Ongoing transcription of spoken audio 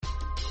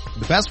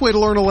The best way to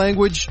learn a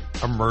language?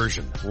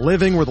 Immersion.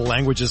 Living where the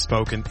language is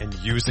spoken and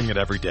using it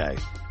every day.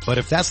 But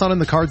if that's not in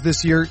the cards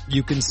this year,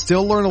 you can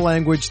still learn a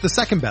language the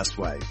second best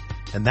way.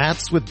 And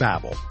that's with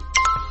Babbel.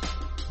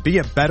 Be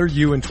a better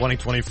you in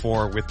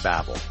 2024 with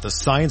Babbel, the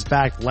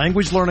science-backed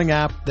language learning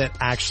app that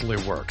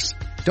actually works.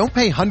 Don't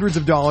pay hundreds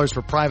of dollars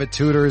for private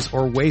tutors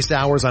or waste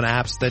hours on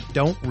apps that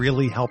don't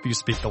really help you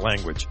speak the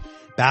language.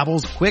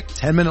 Babbel's quick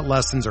 10-minute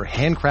lessons are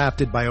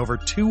handcrafted by over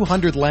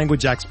 200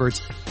 language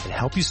experts and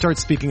help you start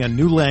speaking a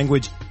new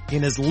language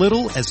in as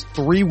little as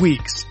 3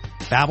 weeks.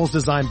 Babbel's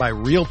designed by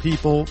real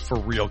people for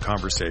real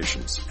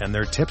conversations, and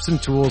their tips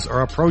and tools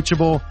are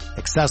approachable,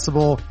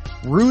 accessible,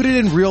 rooted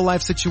in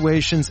real-life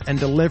situations, and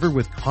delivered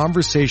with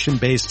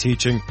conversation-based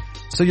teaching,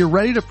 so you're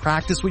ready to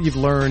practice what you've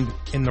learned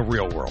in the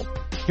real world.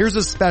 Here's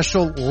a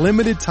special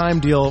limited-time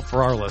deal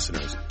for our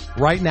listeners.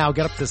 Right now,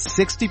 get up to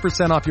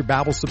 60% off your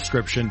Babbel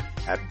subscription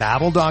at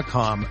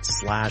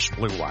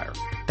babbel.com/BlueWire.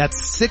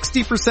 That's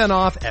 60%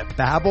 off at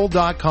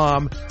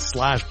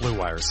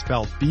babbel.com/BlueWire,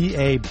 spelled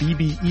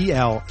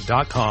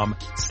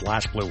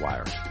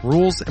BABBEL.com/BlueWire.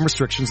 Rules and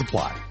restrictions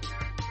apply.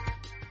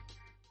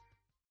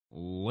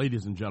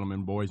 Ladies and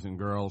gentlemen, boys and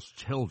girls,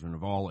 children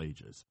of all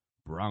ages,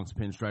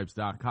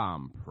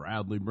 BronxPinstripes.com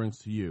proudly brings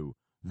to you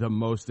the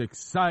most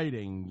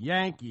exciting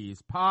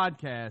Yankees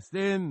podcast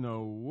in the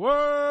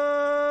world,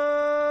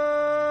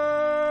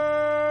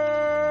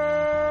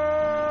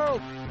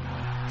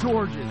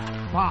 George's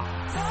Box.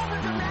 All the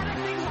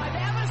dramatic things I've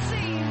ever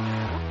seen.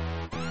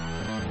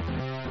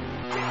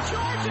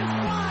 George's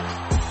Box.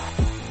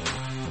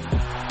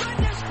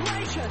 Goodness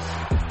gracious.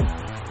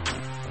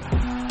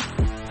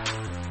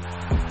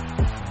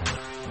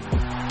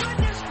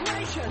 Goodness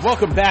gracious.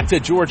 Welcome back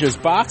to George's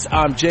Box.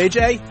 I'm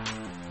JJ.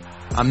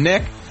 I'm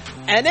Nick.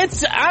 And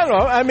it's, I don't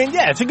know, I mean,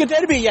 yeah, it's a good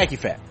day to be a Yankee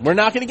fan. We're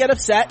not going to get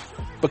upset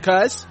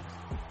because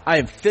I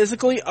am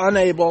physically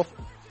unable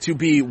to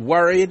be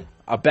worried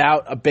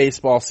about a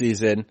baseball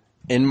season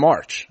in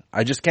March.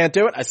 I just can't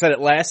do it. I said it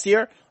last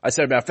year. I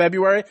said it about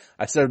February.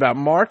 I said it about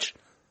March.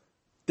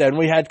 Then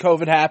we had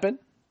COVID happen.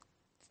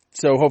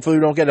 So hopefully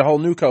we don't get a whole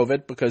new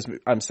COVID because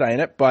I'm saying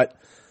it. But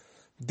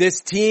this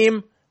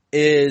team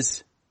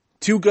is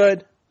too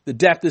good. The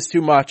depth is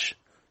too much.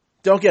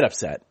 Don't get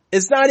upset.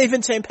 It's not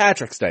even St.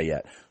 Patrick's Day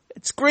yet.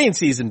 It's green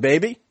season,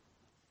 baby.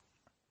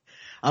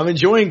 I'm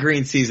enjoying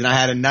green season. I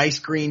had a nice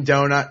green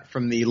donut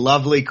from the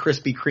lovely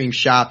Krispy Kreme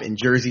shop in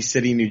Jersey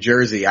City, New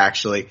Jersey,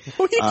 actually.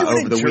 What are you doing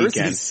over the in Jersey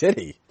weekend.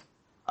 City?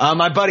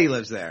 My buddy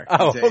lives there.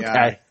 Oh,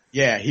 okay.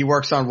 Yeah, he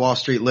works on Wall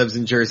Street, lives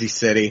in Jersey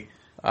City.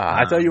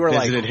 I thought you were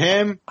visited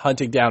him.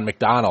 hunting down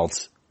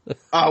McDonald's.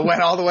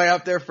 Went all the way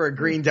up there for a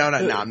green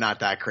donut. No, I'm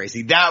not that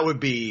crazy. That would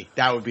be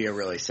a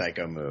really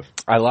psycho move.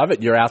 I love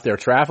it. You're out there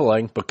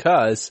traveling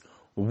because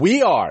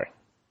we are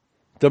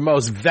the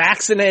most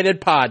vaccinated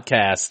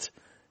podcast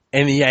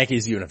in the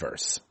Yankees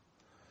universe.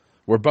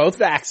 We're both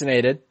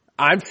vaccinated.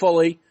 I'm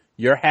fully,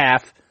 you're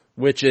half,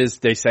 which is,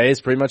 they say, is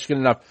pretty much good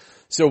enough.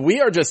 So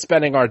we are just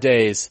spending our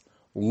days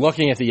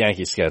looking at the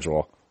Yankee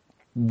schedule.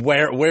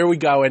 Where are we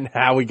going?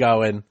 How we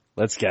going?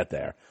 Let's get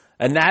there.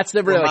 And that's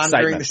the real excitement. We're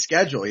monitoring the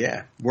schedule,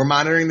 yeah. We're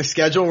monitoring the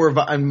schedule.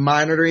 We're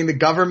monitoring the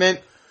government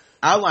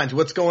outlines.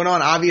 What's going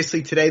on?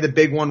 Obviously, today the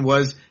big one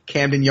was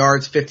Camden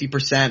Yards,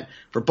 50%.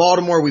 For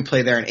Baltimore, we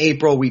play there in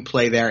April. We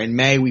play there in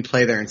May. We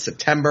play there in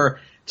September.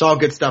 It's all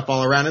good stuff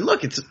all around. And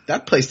look,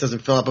 that place doesn't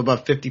fill up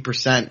above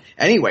 50%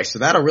 anyway, so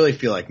that'll really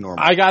feel like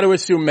normal. I got to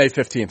assume May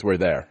 15th we're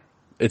there.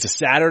 It's a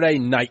Saturday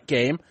night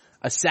game.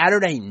 A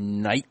Saturday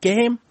night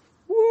game?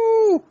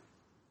 Woo!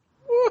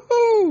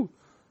 Woohoo!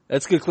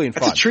 That's good, clean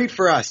fun. That's a treat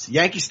for us.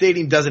 Yankee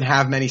Stadium doesn't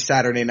have many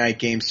Saturday night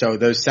games, so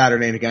those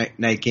Saturday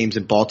night games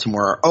in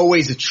Baltimore are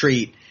always a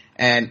treat.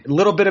 And a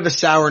little bit of a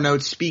sour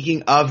note,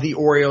 speaking of the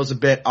Orioles a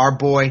bit, our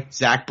boy,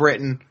 Zach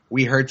Britton,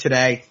 we heard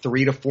today,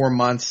 3 to 4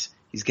 months.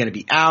 He's going to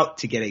be out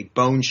to get a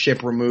bone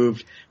chip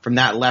removed from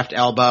that left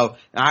elbow.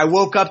 And I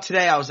woke up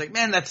today, I was like,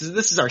 man, this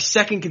is our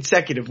second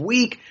consecutive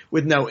week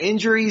with no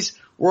injuries.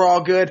 We're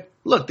all good.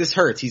 Look, this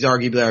hurts. He's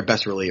arguably our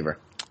best reliever.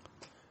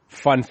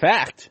 Fun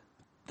fact.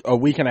 A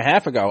week and a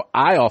half ago,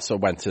 I also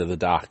went to the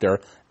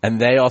doctor,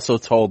 and they also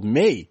told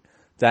me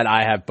that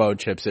I have bone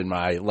chips in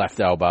my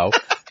left elbow.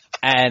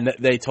 And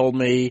they told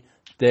me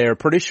they're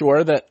pretty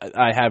sure that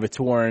I have a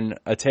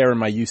tear in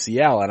my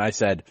UCL. And I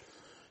said,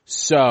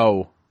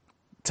 so,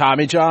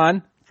 Tommy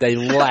John? They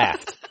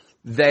laughed.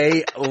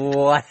 They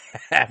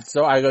laughed.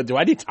 So I go, do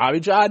I need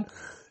Tommy John?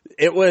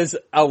 It was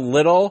a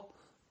little,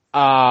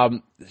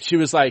 she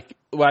was like,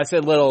 when I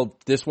said little,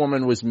 this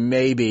woman was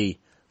maybe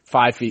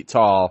 5 feet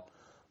tall,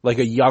 like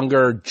a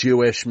younger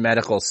Jewish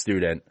medical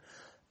student,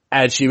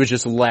 and she was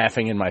just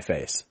laughing in my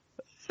face.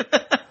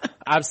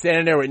 I'm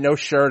standing there with no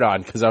shirt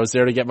on because I was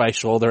there to get my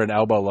shoulder and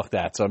elbow looked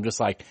at, so I'm just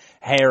like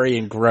hairy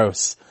and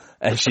gross.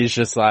 And she's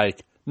just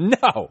like,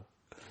 no,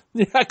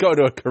 you're not going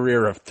to a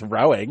career of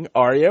throwing,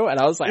 are you? And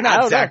I was like, you're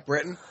not Zach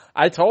Britton.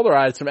 I told her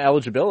I had some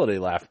eligibility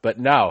left, but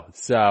no.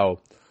 So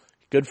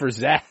good for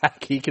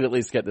Zach. He can at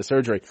least get the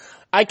surgery.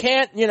 I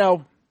can't,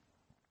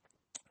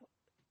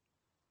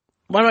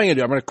 what am I going to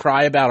do? I'm going to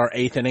cry about our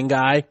 8th inning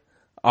guy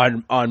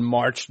on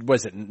March,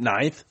 was it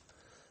 9th?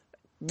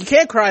 You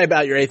can't cry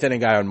about your 8th inning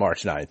guy on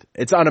March 9th.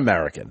 It's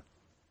un-American.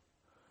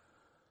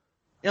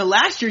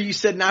 Last year you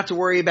said not to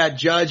worry about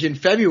Judge in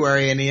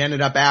February, and he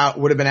ended up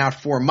would have been out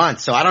 4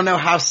 months. So I don't know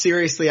how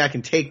seriously I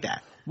can take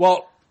that.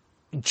 Well,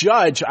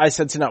 Judge, I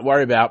said to not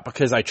worry about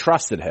because I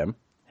trusted him.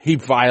 He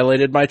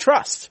violated my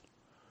trust.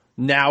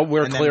 Now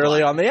we're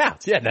clearly on the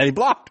outs. Yeah, then he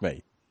blocked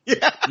me.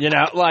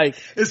 Yeah. Like.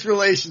 This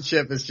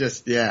relationship is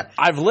just, yeah.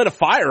 I've lit a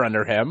fire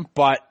under him,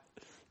 but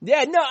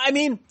yeah, no, I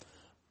mean,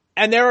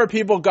 and there are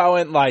people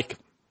going like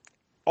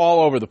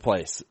all over the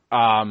place.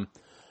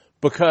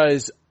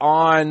 Because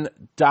on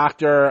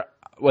Dr.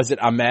 Was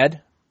it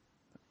Ahmed?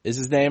 Is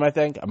his name, I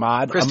think?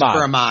 Ahmad?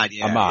 Christopher Ahmad,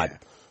 yeah. Ahmad. Yeah.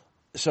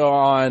 So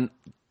on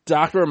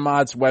Dr.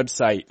 Ahmad's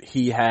website,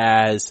 he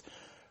has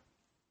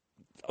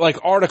like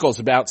articles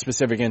about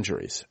specific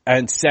injuries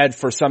and said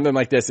for something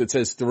like this, it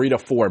says 3 to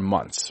 4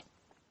 months.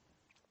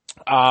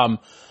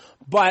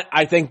 But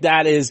I think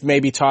that is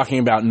maybe talking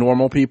about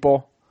normal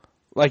people.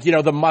 Like,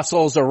 the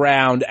muscles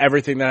around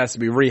everything that has to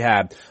be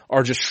rehabbed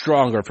are just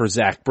stronger for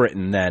Zach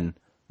Britton than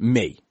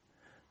me,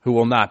 who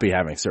will not be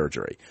having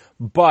surgery.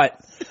 But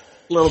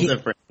a little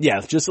different. Yeah,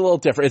 just a little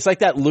different. It's like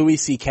that Louis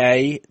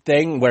C.K.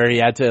 thing where he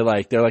had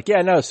to they're like,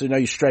 yeah, no, so no,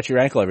 you stretch your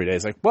ankle every day.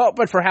 It's like, well,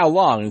 but for how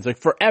long? And he's like,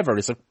 forever.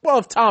 It's like, well,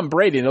 if Tom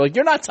Brady. And they're like,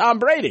 you're not Tom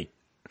Brady.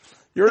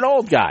 You're an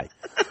old guy.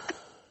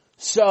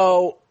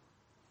 So,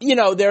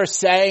 they're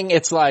saying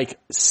it's like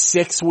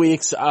 6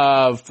 weeks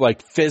of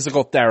like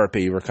physical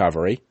therapy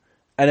recovery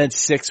and then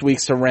 6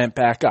 weeks to ramp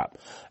back up.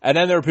 And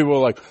then there are people who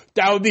are like,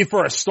 that would be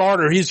for a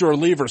starter. He's a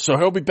reliever, so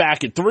he'll be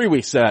back in 3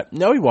 weeks.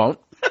 No, he won't.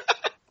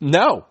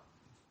 No.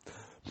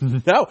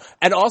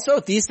 And also,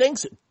 these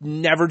things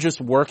never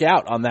just work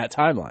out on that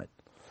timeline.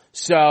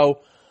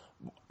 So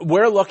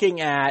we're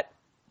looking at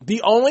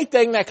the only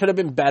thing that could have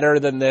been better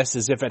than this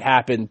is if it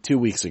happened 2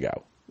 weeks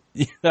ago.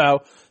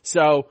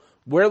 So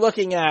we're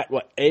looking at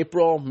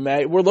April,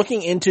 May. We're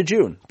looking into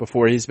June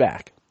before he's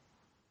back.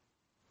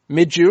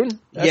 Mid-June?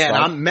 Yeah, and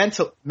I'm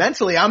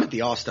mentally I'm at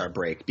the All-Star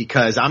break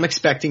because I'm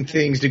expecting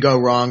things to go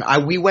wrong.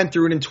 We went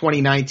through it in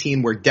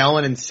 2019 where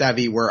Dellin and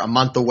Sevy were a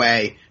month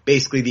away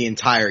basically the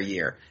entire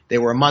year. They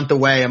were a month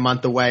away,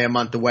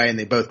 and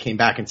they both came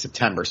back in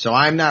September. So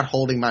I'm not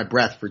holding my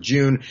breath for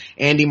June.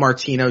 Andy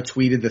Martino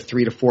tweeted the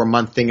 3 to 4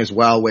 month thing as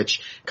well,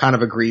 which kind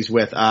of agrees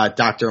with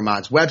Dr.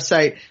 Ahmad's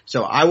website.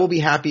 So I will be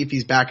happy if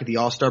he's back at the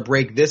All-Star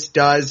break. This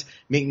does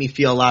make me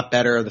feel a lot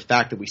better of the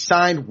fact that we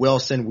signed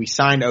Wilson, we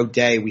signed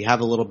O'Day, we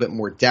have a little bit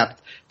more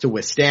depth to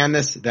withstand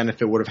this than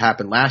if it would have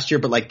happened last year.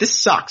 But this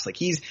sucks.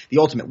 He's the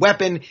ultimate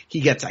weapon.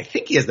 I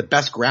think he has the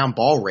best ground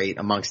ball rate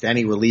amongst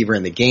any reliever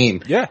in the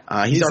game. Yeah.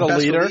 He's our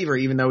best leader. reliever,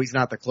 even though he's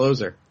not the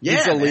closer. Yeah,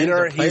 he's a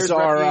leader. He's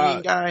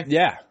our guy.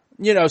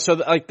 Yeah. So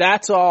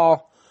that's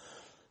all.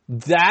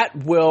 That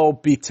will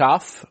be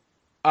tough.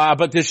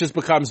 But this just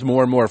becomes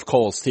more and more of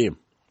Cole's team.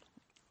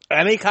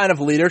 Any kind of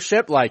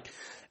leadership,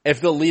 if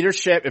there's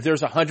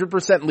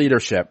 100%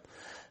 leadership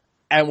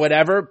and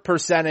whatever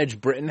percentage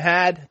Britton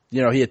had, he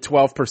had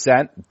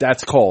 12%,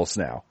 that's Cole's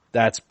now.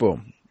 That's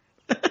boom.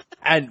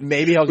 And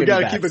maybe he'll get back.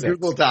 We gotta keep a 6.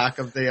 Google Doc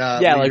of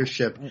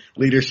the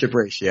leadership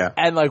ratio.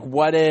 And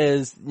what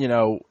is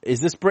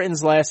this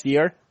Britton's last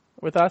year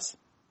with us?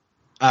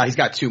 He's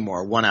got 2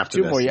 more, one after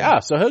this. 2 more,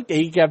 yeah. So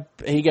he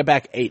get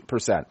back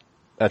 8%.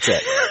 That's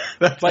it.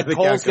 But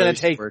Cole's gonna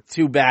take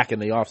 2 back in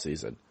the off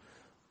season.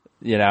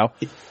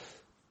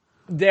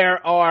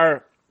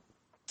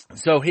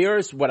 So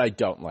here's what I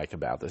don't like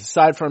about this.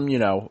 Aside from,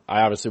 I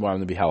obviously want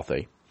him to be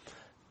healthy,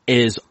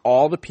 is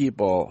all the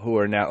people who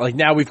are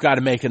now we've got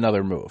to make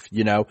another move.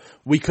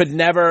 It could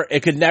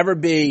never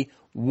be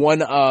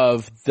one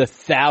of the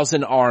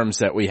 1,000 arms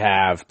that we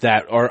have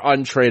that are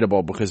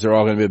untradeable because they're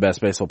all going to be the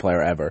best baseball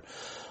player ever.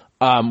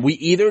 We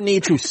either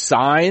need to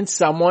sign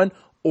someone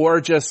or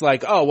just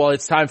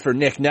it's time for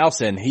Nick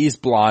Nelson. He's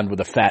blonde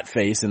with a fat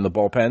face in the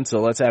bullpen, so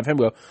let's have him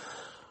go.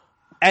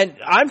 And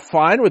I'm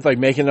fine with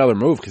making another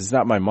move because it's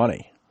not my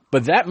money.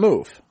 But that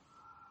move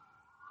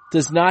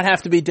does not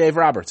have to be Dave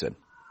Robertson.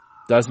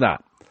 Does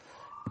not.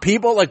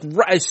 People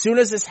as soon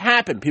as this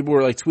happened, people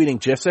were tweeting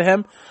gifs of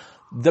him.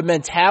 The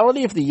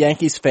mentality of the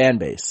Yankees fan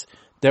base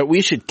that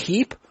we should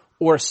keep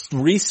or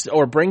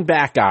bring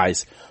back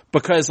guys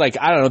because I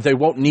don't know, they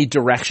won't need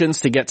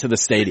directions to get to the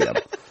stadium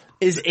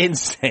is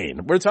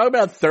insane. We're talking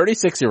about a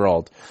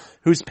 36-year-old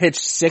who's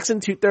pitched 6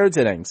 2/3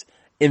 innings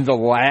in the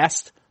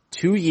last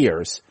 2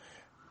 years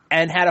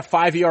and had a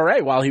 5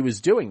 ERA while he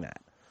was doing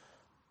that.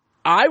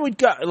 I would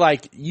go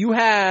you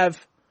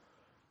have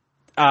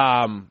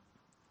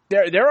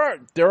there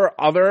are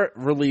other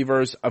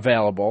relievers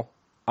available.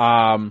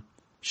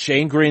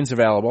 Shane Green's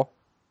available.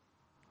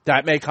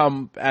 That may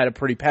come at a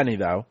pretty penny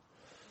though.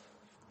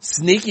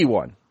 Sneaky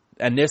one.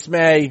 And this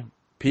may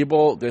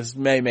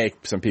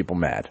make some people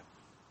mad.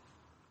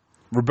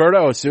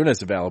 Roberto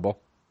Osuna's available.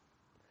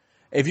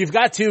 If you've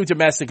got 2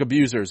 domestic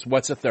abusers,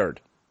 what's a third?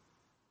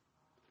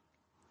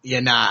 Yeah,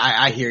 nah,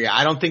 I hear you.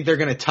 I don't think they're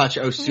going to touch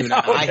Osuna. No,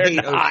 I they're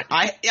hate not.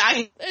 I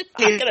hate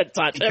Not gonna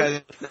touch him.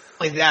 because not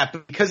only that,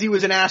 but because he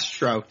was an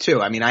Astro too.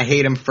 I mean, I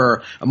hate him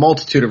for a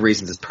multitude of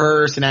reasons. His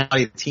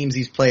personality, the teams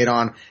he's played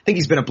on. I think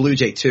he's been a Blue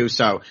Jay too,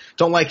 so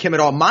don't like him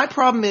at all. My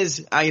problem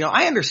is, I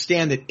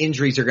understand that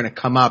injuries are going to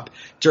come up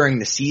during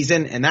the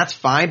season, and that's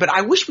fine. But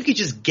I wish we could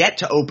just get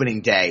to opening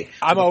day.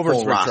 I'm with a over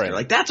full spring roster. training.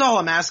 Like that's all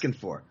I'm asking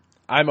for.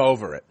 I'm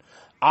over it.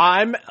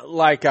 I'm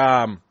like,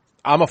 I'm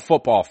a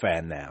football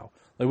fan now.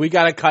 Like, we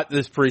gotta cut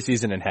this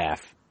preseason in half.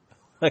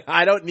 Like,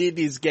 I don't need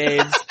these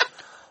games.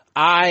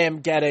 I am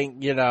getting,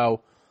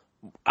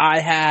 I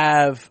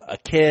have a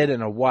kid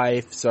and a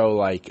wife, so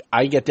like,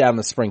 I get down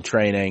to spring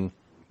training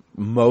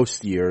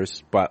most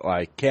years, but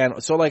like, I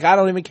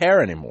don't even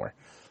care anymore.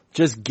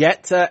 Just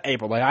get to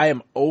April. Like, I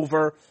am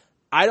over,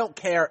 I don't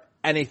care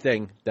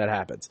anything that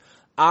happens.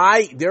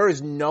 There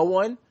is no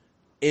one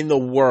in the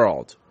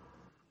world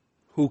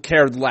who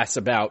cared less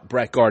about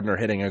Brett Gardner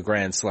hitting a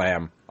grand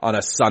slam on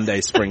a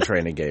Sunday spring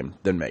training game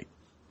than me.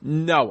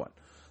 No one.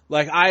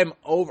 Like,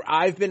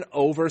 I've been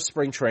over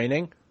spring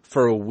training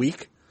for a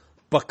week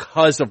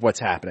because of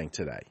what's happening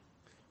today.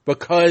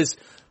 Because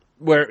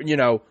we're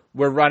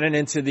running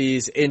into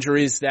these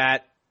injuries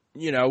that,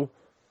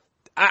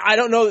 I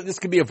don't know that this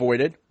could be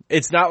avoided.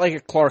 It's not like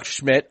a Clark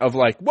Schmidt of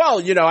like,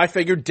 I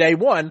figured day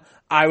one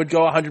I would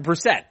go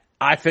 100%.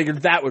 I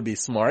figured that would be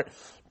smart.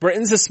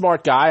 Britton's a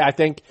smart guy. I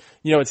think,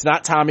 it's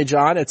not Tommy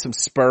John. It's some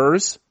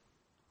Spurs.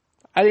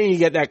 I think you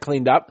get that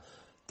cleaned up.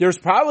 There's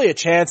probably a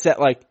chance that,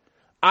 like,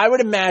 I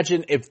would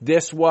imagine if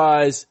it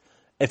was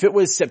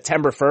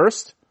September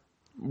 1st,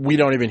 we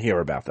don't even hear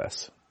about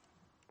this.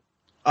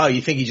 Oh,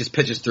 you think he just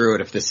pitches through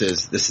it if this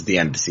is the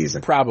end of the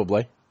season?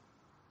 Probably.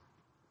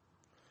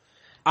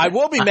 I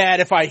will be mad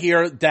if I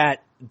hear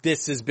that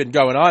this has been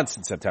going on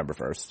since September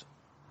 1st.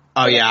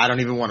 Oh yeah, I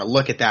don't even want to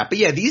look at that. But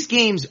yeah, these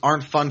games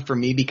aren't fun for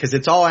me because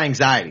it's all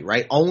anxiety,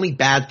 right? Only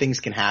bad things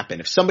can happen.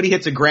 If somebody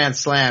hits a grand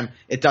slam,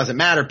 it doesn't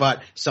matter,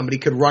 but somebody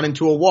could run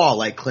into a wall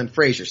like Clint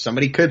Frazier.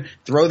 Somebody could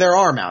throw their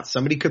arm out.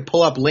 Somebody could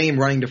pull up lame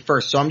running to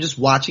first. So I'm just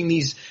watching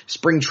these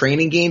spring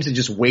training games and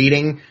just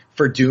waiting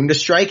for doom to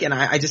strike, and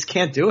I just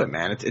can't do it,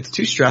 man. It's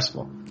too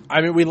stressful.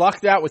 I mean, we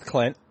lucked out with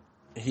Clint.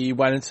 He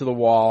went into the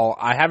wall.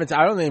 I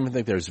don't even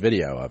think there's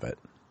video of it.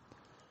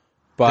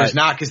 But there's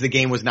not, because the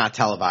game was not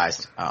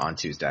televised on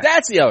Tuesday.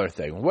 That's the other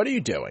thing. What are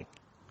you doing?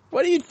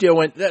 What are you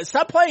doing?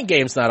 Stop playing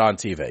games not on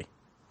TV.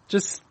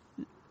 It's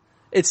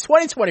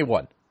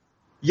 2021.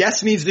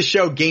 Yes needs to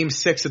show Game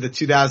 6 of the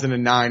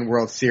 2009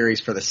 World Series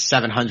for the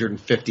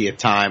 750th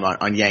time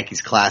on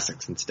Yankees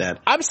Classics instead.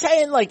 I'm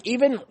saying, like,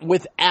 even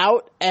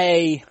without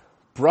a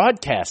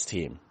broadcast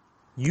team,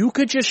 you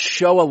could just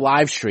show a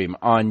live stream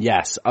on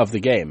Yes of the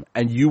game,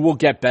 and you will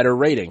get better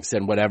ratings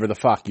than whatever the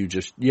fuck you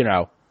just,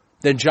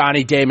 than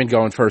Johnny Damon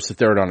going first to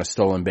third on a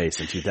stolen base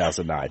in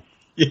 2009.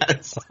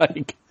 Yes.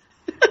 Like,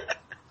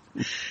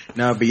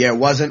 no, but yeah, it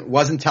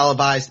wasn't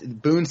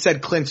televised. Boone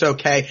said Clint's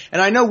okay.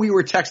 And I know we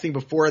were texting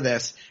before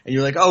this and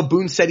you're like, oh,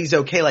 Boone said he's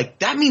okay. Like,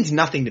 that means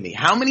nothing to me.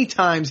 How many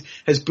times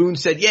has Boone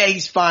said, yeah,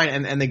 he's fine,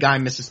 and the guy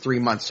misses 3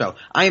 months? So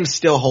I am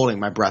still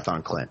holding my breath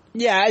on Clint.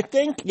 Yeah, I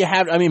think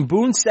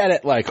Boone said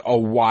it like a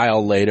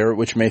while later,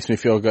 which makes me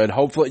feel good.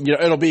 Hopefully,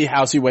 it'll be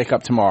how's he wake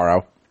up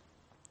tomorrow.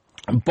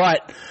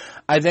 But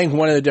I think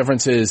one of the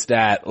differences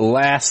that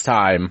last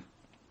time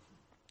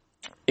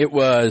it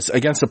was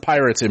against the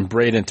Pirates in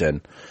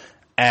Bradenton,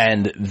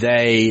 and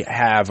they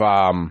have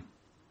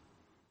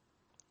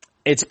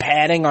it's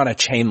padding on a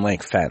chain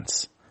link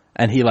fence,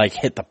 and he like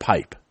hit the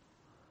pipe.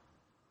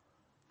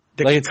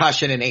 The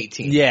concussion in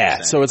 18.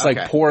 Yeah, so it's like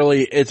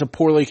it's a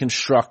poorly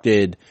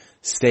constructed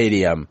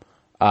stadium.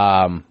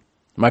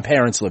 My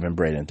parents live in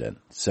Bradenton,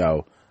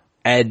 so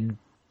Ed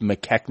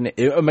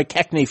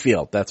McKechnie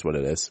Field, that's what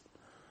it is.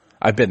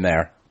 I've been there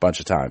a bunch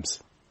of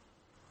times.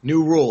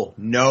 New rule,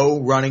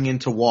 no running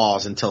into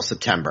walls until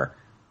September.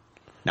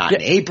 Not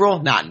in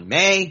April, not in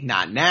May,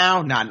 not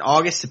now, not in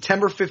August.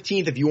 September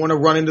 15th, if you want to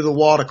run into the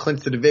wall to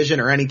clinch the division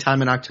or any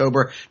time in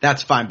October,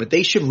 that's fine. But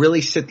they should really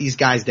sit these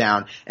guys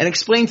down and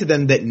explain to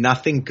them that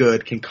nothing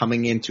good can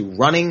coming into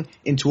running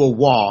into a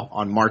wall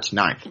on March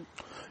 9th.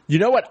 You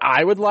know what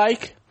I would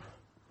like?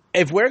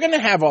 If we're going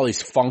to have all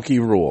these funky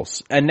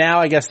rules, and now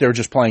I guess they're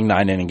just playing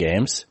 9-inning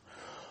games,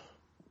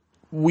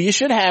 we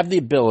should have the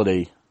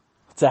ability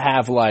to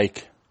have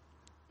like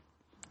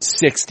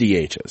 6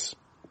 DHs.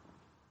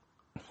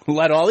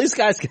 Let all these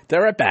guys get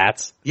their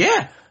at-bats.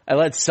 Yeah. And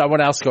let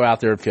someone else go out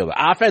there and field it.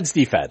 Offense,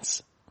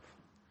 defense.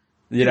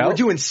 We're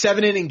doing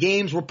 7-inning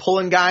games. We're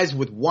pulling guys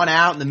with 1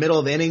 out in the middle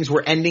of innings.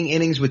 We're ending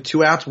innings with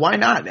 2 outs. Why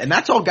not? And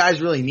that's all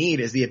guys really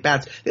need is the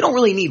at-bats. They don't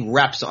really need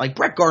reps. Like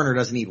Brett Gardner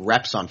doesn't need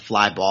reps on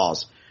fly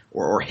balls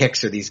or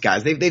Hicks or these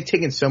guys. They've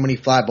taken so many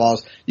fly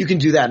balls. You can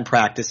do that in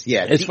practice.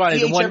 Yeah. It's funny.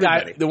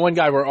 The one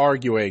guy we're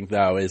arguing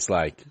though is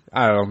like,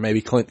 I don't know, maybe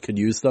Clint could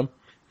use them.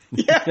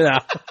 Yeah.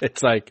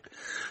 It's like,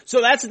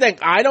 so that's the thing.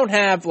 I don't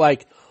have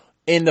like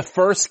in the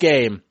first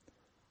game,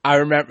 I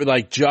remember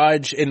like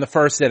Judge in the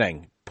first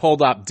inning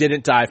pulled up,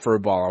 didn't dive for a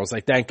ball. I was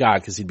like, thank God,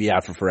 because he'd be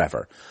out for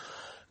forever.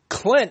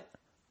 Clint,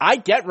 I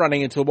get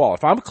running into the wall.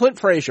 If I'm Clint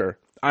Frazier,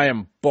 I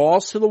am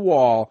balls to the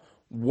wall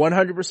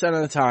 100%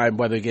 of the time,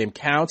 whether the game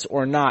counts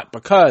or not,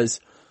 because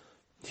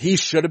he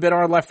should have been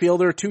our left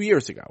fielder 2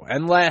 years ago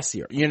and last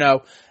year. You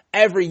know,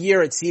 every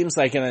year it seems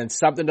like, and then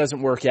something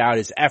doesn't work out.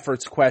 His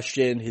effort's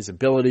questioned, his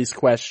abilities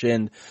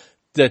questioned,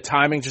 the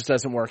timing just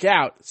doesn't work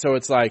out. So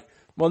it's like,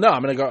 well, no,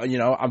 I'm going to go, you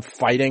know, I'm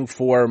fighting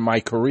for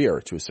my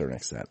career to a certain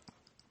extent.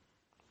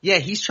 Yeah,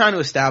 he's trying to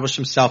establish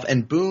himself,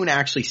 and Boone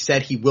actually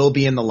said he will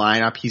be in the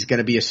lineup. He's going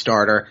to be a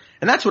starter.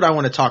 And that's what I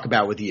want to talk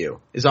about with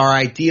you, is our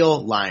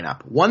ideal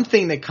lineup. One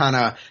thing that kind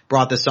of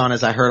brought this on,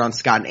 as I heard on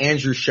Scott and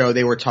Andrew's show,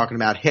 they were talking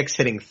about Hicks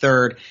hitting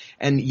third.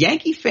 And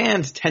Yankee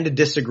fans tend to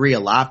disagree a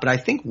lot, but I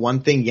think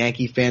one thing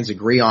Yankee fans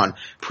agree on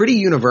pretty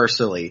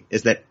universally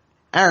is that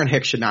Aaron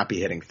Hicks should not be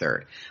hitting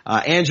third.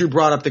 Andrew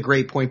brought up the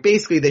great point,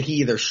 basically that he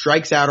either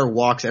strikes out or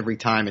walks every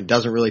time and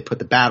doesn't really put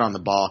the bat on the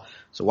ball.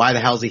 So why the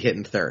hell is he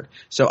hitting third?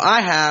 So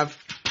I have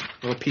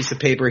a little piece of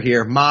paper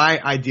here,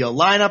 my ideal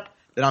lineup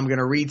that I'm going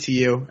to read to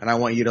you, and I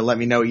want you to let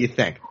me know what you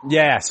think.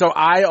 Yeah, so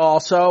I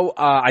also,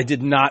 I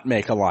did not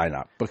make a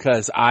lineup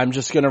because I'm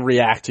just going to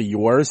react to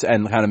yours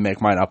and kind of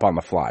make mine up on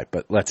the fly,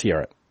 but let's hear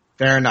it.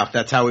 Fair enough.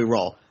 That's how we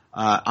roll.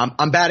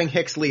 I'm batting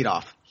Hicks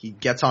leadoff. He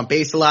gets on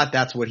base a lot.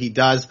 That's what he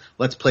does.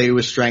 Let's play to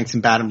his strengths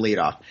and bat him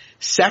leadoff.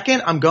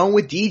 Second, I'm going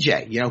with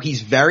DJ. You know,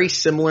 he's very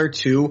similar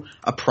to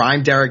a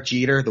prime Derek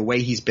Jeter, the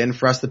way he's been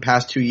for us the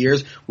past 2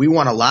 years. We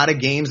won a lot of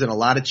games and a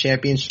lot of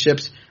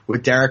championships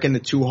with Derek in the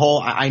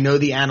 2-hole. I know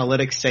the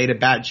analytics say to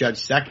bat Judge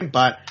second,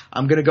 but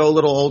I'm going to go a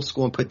little old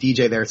school and put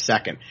DJ there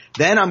second.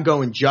 Then I'm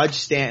going Judge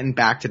Stanton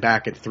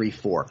back-to-back at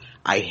 3-4.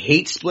 I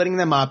hate splitting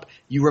them up.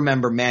 You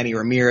remember Manny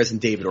Ramirez and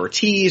David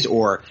Ortiz,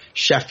 or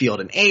Sheffield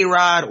and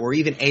A-Rod, or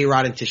even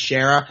A-Rod and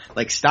Teixeira.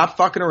 Like, stop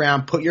fucking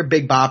around, put your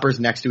big boppers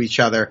next to each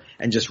other,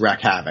 and just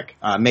wreak havoc.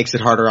 Makes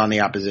it harder on the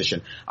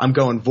opposition. I'm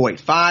going Voit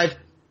 5,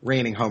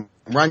 reigning home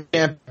run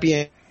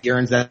champion. He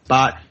earns that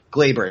spot.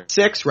 Glaber at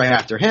 6, right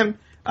after him.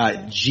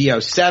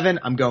 Gio 7.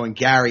 I'm going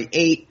Gary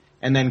 8.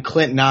 And then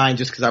Clint 9,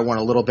 just because I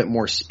want a little bit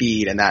more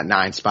speed in that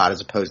 9 spot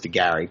as opposed to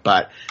Gary.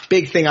 But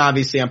big thing,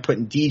 obviously, I'm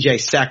putting DJ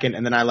second,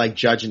 and then I like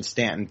Judge and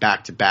Stanton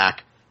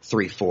back-to-back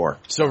 3-4.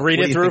 So read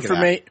it through for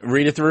me.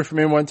 Read it through for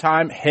me one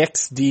time.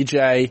 Hicks,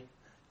 DJ,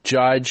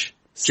 Judge,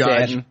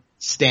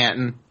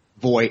 Stanton,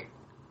 Voit,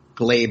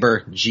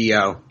 Glaber,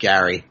 Gio,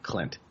 Gary,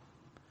 Clint.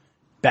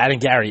 Batting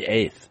Gary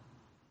 8th.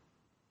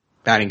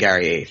 Batting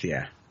Gary 8th,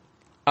 yeah.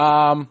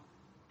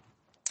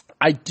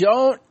 I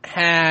don't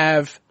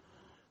have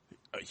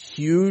a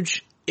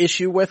huge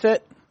issue with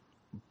it,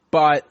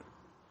 but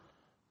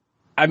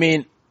I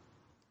mean,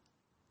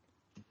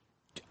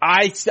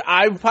 I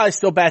would probably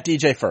still bat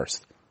DJ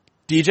first.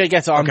 DJ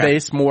gets on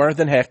base more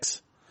than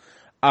Hicks.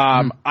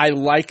 I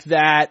like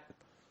that.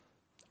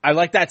 I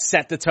like that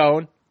set the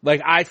tone.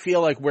 Like, I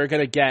feel like we're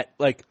going to get,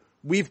 like,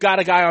 we've got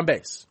a guy on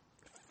base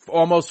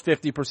almost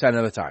 50%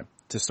 of the time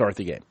to start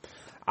the game.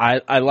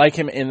 I like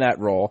him in that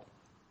role.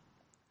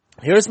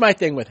 Here's my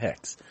thing with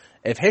Hicks.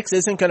 If Hicks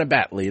isn't going to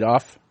bat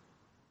leadoff,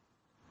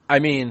 I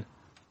mean,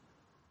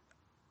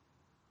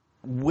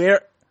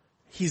 where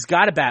he's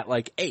got to bat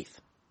like 8th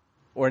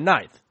or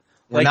 9th.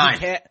 Like, he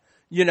can't,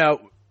 you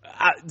know,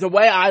 the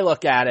way I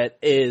look at it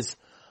is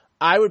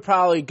I would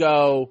probably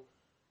go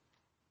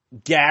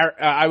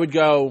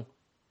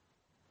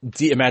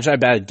imagine I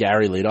batted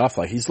Gary leadoff,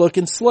 like he's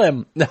looking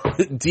slim.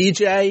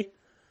 DJ,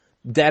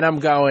 then I'm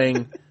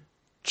going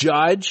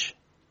Judge,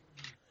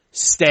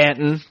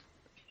 Stanton,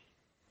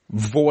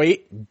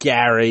 Voit,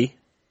 Gary,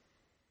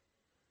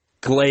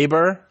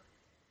 Glaber,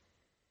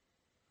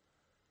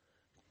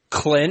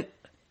 Clint,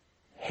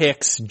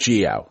 Hicks,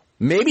 Gio.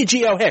 Maybe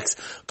Gio Hicks,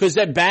 because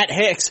then bat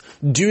Hicks,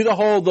 do the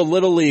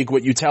little league,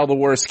 what you tell the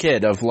worst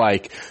kid of,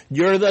 like,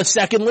 you're the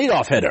second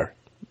leadoff hitter.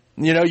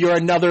 You know, you're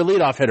another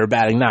leadoff hitter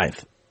batting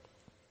 9th.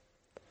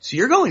 So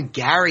you're going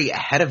Gary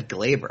ahead of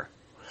Glaber.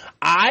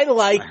 I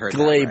like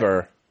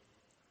Glaber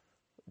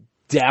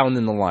down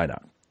in the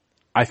lineup.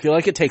 I feel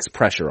like it takes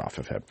pressure off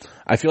of him.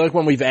 I feel like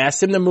when we've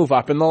asked him to move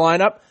up in the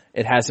lineup,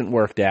 it hasn't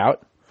worked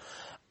out.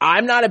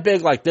 I'm not a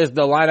big, like, this,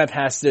 the lineup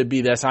has to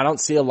be this. I don't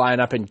see a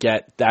lineup and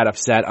get that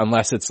upset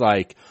unless it's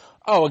like,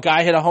 oh, a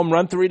guy hit a home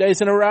run 3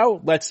 days in a row?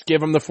 Let's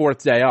give him the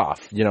 4th day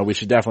off. You know, we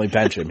should definitely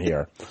bench him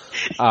here.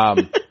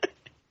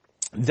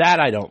 That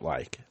I don't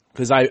like.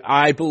 Because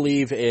I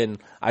believe in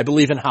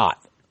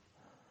hot.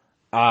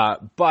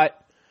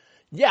 But,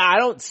 yeah, I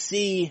don't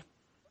see,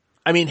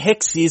 I mean,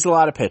 Hicks sees a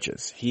lot of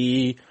pitches.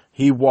 He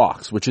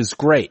walks, which is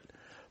great.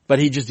 But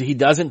he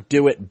doesn't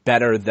do it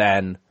better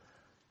than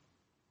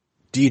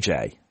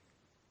DJ.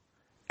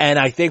 And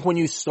I think when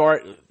you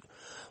start,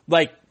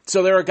 like,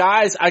 so there are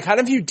guys, I kind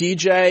of view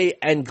DJ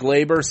and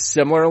Glaber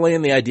similarly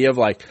in the idea of,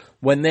 like,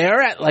 when they're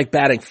at, like,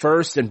 batting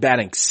first and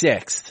batting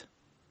 6th,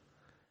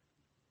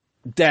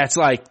 that's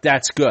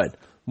good.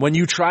 When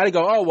you try to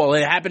go, oh, well,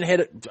 they happen to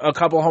hit a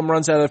couple home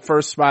runs out of the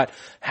first spot,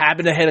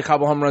 happen to hit a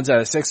couple home runs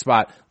out of the 6th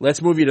spot,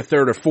 let's move you to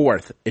 3rd or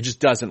 4th. It just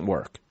doesn't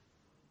work.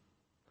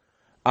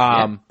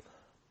 You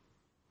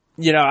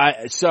know,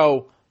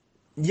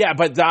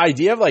 but the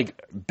idea of,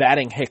 like,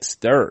 batting Hicks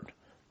 3rd,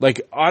 Like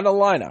in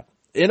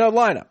a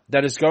lineup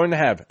that is going to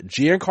have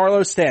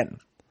Giancarlo Stanton,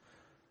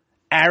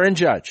 Aaron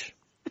Judge,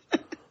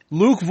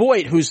 Luke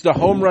Voit, who's the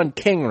home run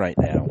king right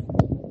now,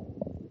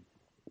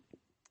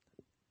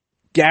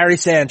 Gary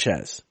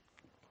Sanchez.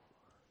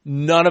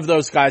 None of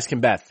those guys can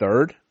bat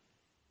third.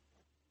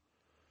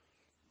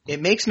 It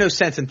makes no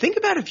sense. And think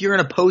about if you're an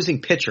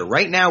opposing pitcher.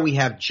 Right now we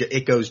have,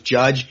 it goes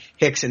Judge,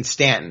 Hicks, and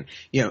Stanton.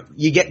 You know,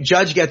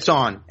 Judge gets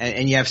on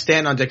and you have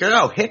Stanton on deck.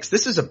 Oh, Hicks,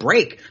 this is a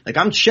break. Like,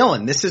 I'm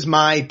chilling. This is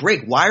my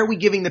break. Why are we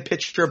giving the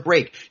pitcher a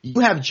break? You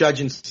have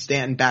Judge and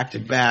Stanton back to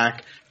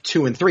back,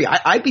 2 and 3.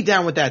 I'd be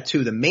down with that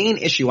too. The main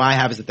issue I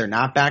have is that they're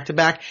not back to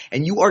back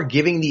and you are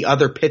giving the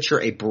other pitcher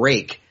a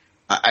break.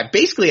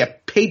 Basically a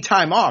paid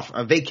time off,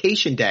 a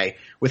vacation day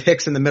with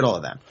Hicks in the middle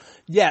of them.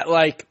 Yeah,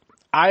 like,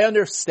 I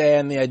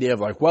understand the idea of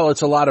like, well,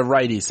 it's a lot of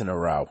righties in a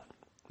row.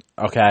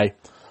 Okay?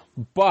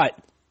 But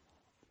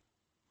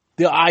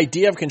the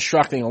idea of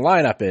constructing a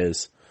lineup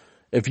is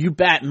if you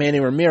bat Manny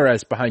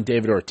Ramirez behind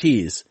David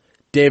Ortiz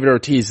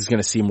is going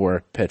to see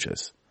more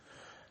pitches.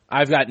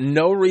 I've got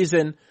no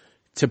reason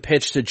to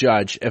pitch to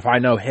Judge if I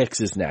know Hicks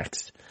is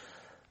next.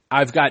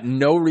 I've got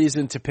no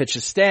reason to pitch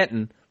to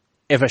Stanton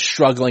if a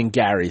struggling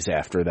Gary's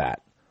after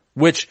that.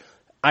 Which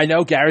I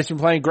know Gary's been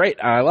playing great,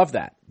 and I love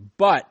that.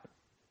 But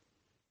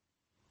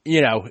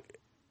you know,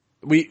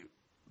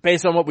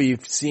 based on what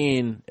we've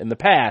seen in the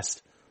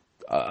past,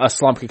 a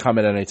slump could come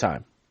at any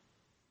time.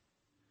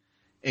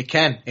 It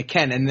can.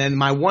 And then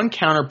my one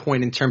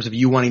counterpoint in terms of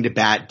you wanting to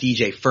bat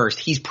DJ first,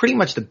 he's pretty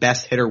much the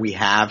best hitter we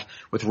have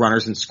with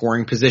runners in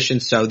scoring position.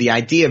 So the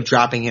idea of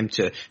dropping him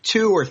to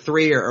 2 or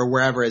 3 or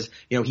wherever is,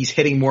 you know, he's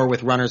hitting more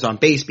with runners on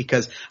base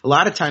because a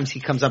lot of times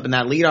he comes up in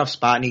that leadoff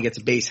spot and he gets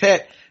a base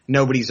hit.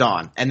 Nobody's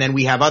on. And then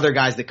we have other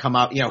guys that come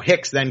up, you know,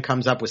 Hicks then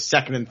comes up with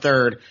second and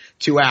third,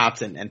 2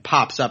 outs and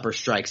pops up or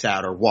strikes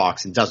out or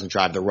walks and doesn't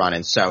drive the run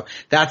in. So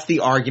that's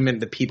the argument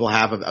that people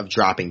have of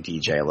dropping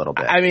DJ a little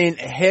bit. I mean,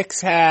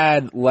 Hicks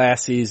had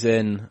last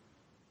season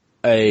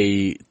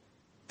a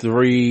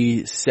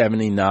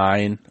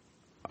 379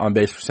 on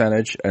base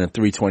percentage and a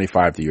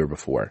 325 the year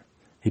before.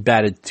 He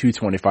batted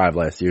 225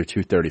 last year,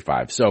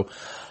 235. So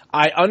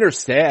I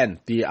understand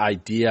the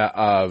idea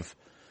of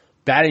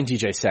batting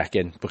DJ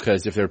second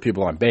because if there are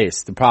people on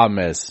base, the problem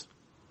is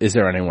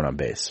there anyone on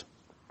base?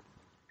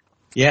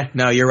 Yeah,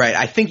 no, you're right.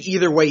 I think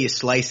either way you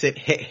slice it,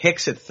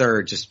 Hicks at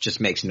third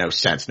just makes no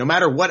sense. No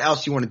matter what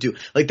else you want to do.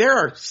 Like there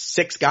are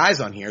 6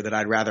 guys on here that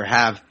I'd rather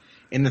have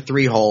in the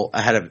 3 hole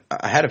ahead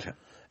of him.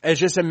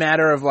 It's just a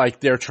matter of like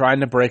they're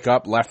trying to break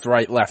up left,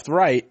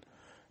 right.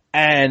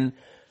 And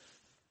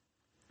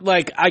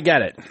like, I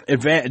get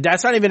it.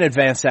 That's not even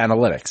advanced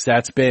analytics.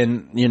 That's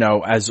been, you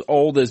know, as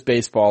old as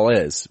baseball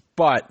is.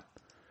 But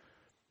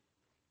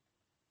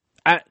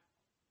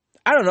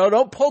I don't know.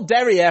 Don't pull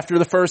Derry after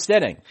the first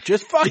inning.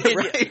 Just fucking, yeah,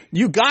 right.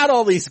 You got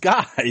all these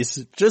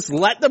guys. Just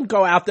let them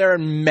go out there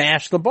and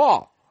mash the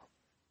ball.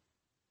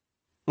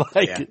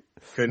 Like, yeah,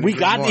 we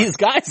got these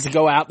guys to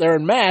go out there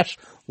and mash.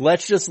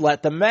 Let's just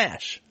let them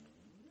mash.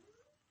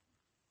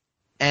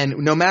 And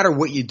no matter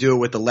what you do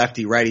with the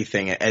lefty-righty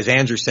thing, as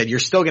Andrew said, you're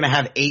still going to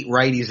have 8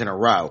 righties in a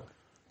row.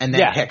 And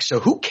then Hicks.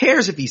 So who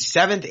cares if he's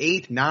 7th,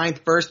 8th,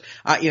 9th,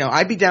 1st? You know,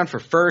 I'd be down for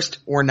 1st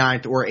or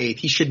 9th or 8th.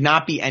 He should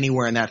not be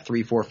anywhere in that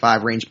 3, 4,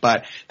 5 range,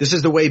 but this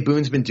is the way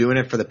Boone's been doing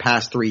it for the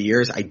past 3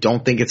 years. I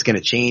don't think it's going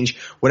to change.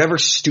 Whatever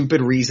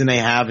stupid reason they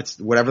have, it's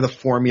whatever the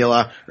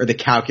formula or the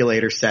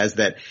calculator says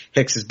that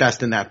Hicks is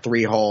best in that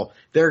 3 hole.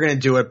 They're going to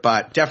do it,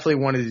 but definitely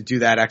wanted to do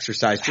that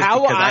exercise just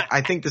because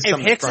I think this is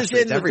something that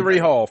frustrates everybody. If Hicks is in the 3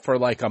 hole for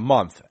like a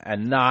month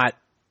and not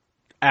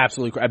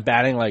absolutely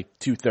batting like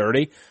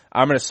 230,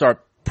 I'm going to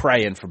start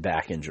praying for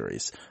back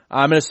injuries.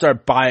 I'm going to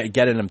start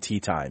getting him tee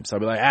times. I'll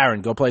be like,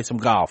 Aaron, go play some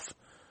golf.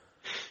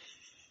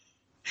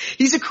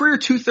 He's a career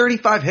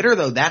 235 hitter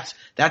though. That's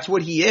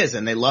what he is.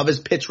 And they love his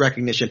pitch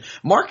recognition.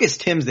 Marcus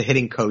Timms, the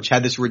hitting coach,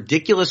 had this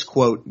ridiculous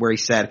quote where he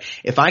said,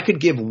 if I could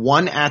give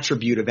one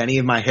attribute of any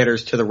of my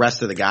hitters to the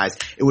rest of the guys,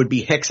 it would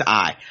be Hicks'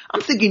 eye.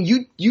 I'm thinking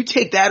you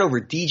take that over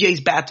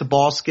DJ's bat to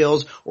ball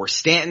skills or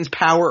Stanton's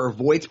power or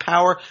Voigt's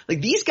power. Like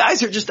these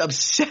guys are just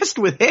obsessed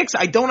with Hicks.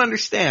 I don't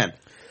understand.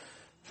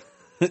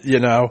 You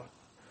know,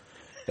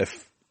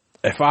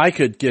 if I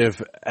could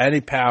give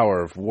any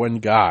power of one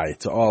guy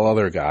to all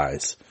other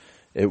guys,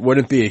 it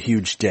wouldn't be a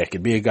huge dick.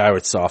 It'd be a guy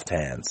with soft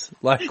hands.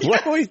 Like,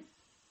 what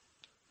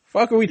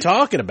fuck are we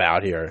talking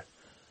about here?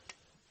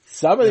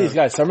 Some of these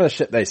guys, some of the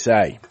shit they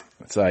say,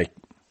 it's like,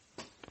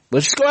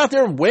 let's just go out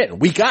there and win.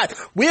 We have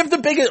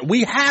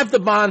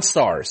the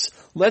Monstars.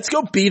 Let's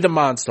go be the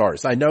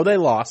Monstars. I know they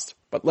lost,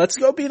 but let's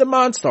go be the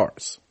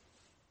Monstars.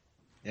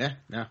 Yeah,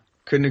 no.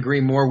 Couldn't agree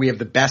more. We have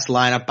the best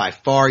lineup by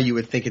far, you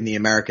would think, in the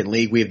American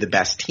League. We have the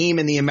best team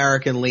in the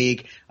American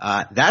League.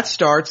 That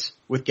starts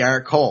with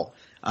Garrett Cole.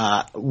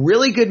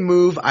 Really good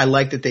move I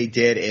like that they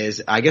did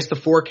is, I guess the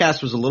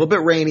forecast was a little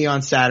bit rainy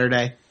on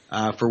Saturday,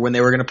 for when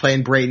they were going to play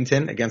in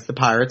Bradenton against the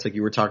Pirates, like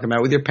you were talking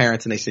about with your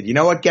parents. And they said, you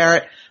know what,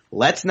 Garrett?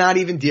 Let's not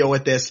even deal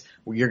with this.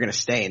 You're going to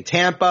stay in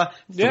Tampa,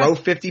 Yeah. throw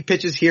 50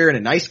 pitches here in a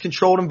nice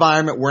controlled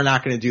environment. We're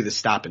not going to do the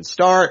stop and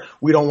start.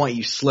 We don't want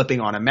you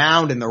slipping on a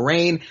mound in the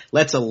rain.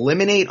 Let's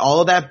eliminate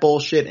all of that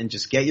bullshit and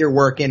just get your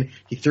work in.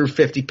 He threw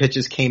 50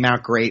 pitches, came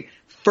out great.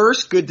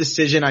 First good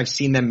decision I've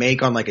seen them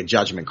make on like a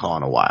judgment call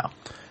in a while.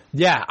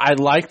 Yeah, I'd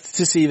like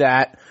to see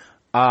that.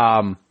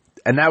 And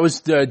that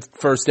was the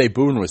first day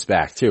Boone was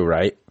back too,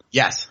 right?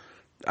 Yes.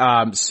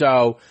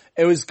 So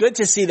it was good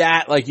to see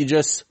that. Like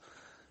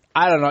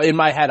I don't know, in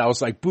my head I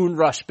was like, Boone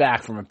rushed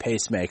back from a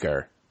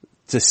pacemaker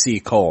to see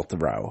Cole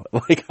throw.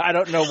 Like, I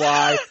don't know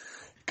why.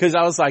 Cause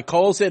I was like,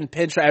 Cole's in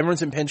pinstripe,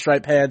 everyone's in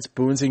pinstripe pants,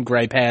 Boone's in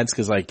gray pants,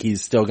 cause like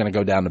he's still gonna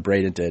go down to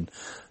Bradenton,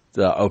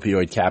 the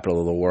opioid capital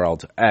of the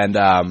world. And,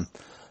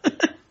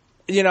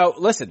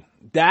 listen,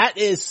 that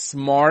is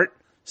smart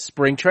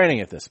spring training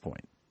at this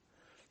point.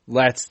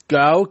 Let's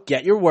go,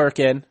 get your work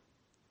in.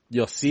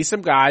 You'll see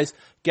some guys.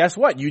 Guess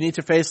what? You need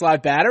to face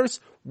live batters.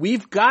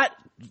 We've got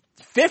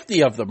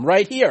 50 of them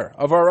right here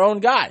of our own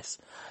guys.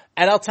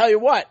 And I'll tell you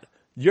what,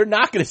 you're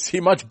not going to see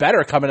much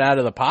better coming out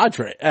of the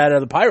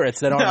Pirates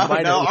than our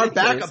minor our leaguers.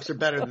 backups are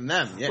better than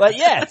them. Yeah. But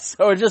yeah,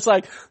 so it's just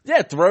like,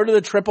 throw to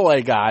the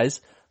AAA guys.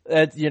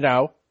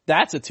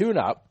 That's a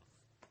tune-up.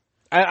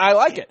 I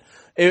like it.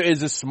 It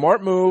is a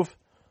smart move.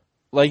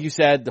 Like you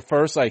said, the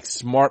first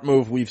smart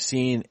move we've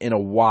seen in a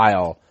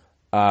while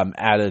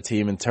out of the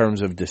team in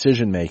terms of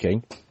decision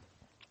making.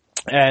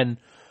 And,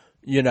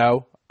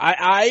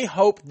 I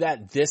hope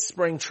that this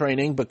spring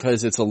training,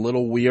 because it's a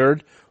little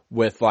weird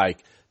with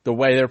the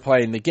way they're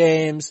playing the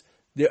games,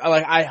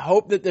 I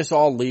hope that this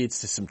all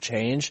leads to some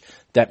change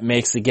that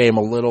makes the game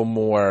a little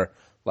more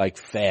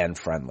fan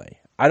friendly.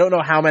 I don't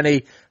know how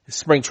many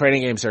spring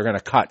training games they're going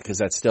to cut because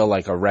that's still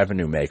a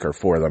revenue maker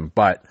for them,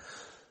 but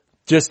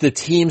just the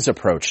team's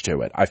approach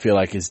to it, I feel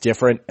is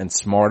different and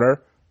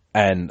smarter,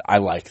 and I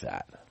like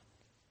that.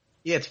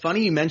 Yeah, it's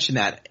funny you mention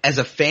that. As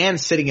a fan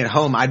sitting at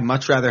home, I'd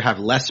much rather have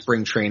less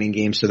spring training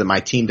games so that my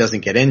team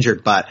doesn't get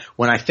injured. But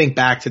when I think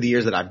back to the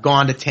years that I've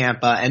gone to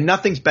Tampa, and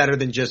nothing's better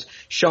than just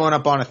showing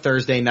up on a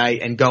Thursday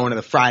night and going to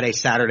the Friday,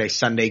 Saturday,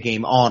 Sunday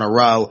game all in a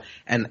row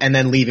and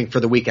then leaving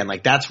for the weekend.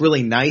 That's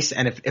really nice.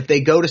 And if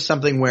they go to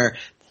something where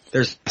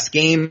there's less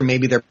game, or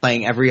maybe they're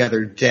playing every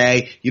other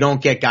day, you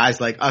don't get guys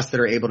like us that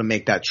are able to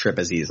make that trip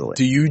as easily.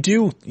 Do you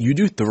do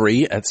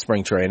 3 at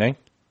spring training?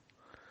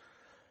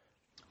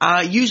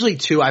 Usually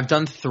 2. I've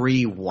done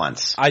 3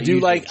 once. I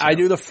do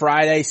the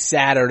Friday,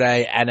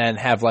 Saturday, and then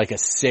have a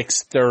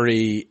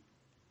 6:30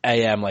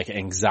 a.m.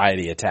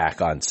 anxiety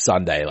attack on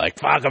Sunday.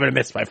 Fuck, I'm gonna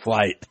miss my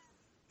flight.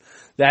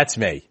 That's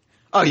me.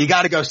 Oh, you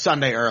gotta go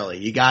Sunday early.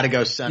 You gotta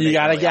go Sunday You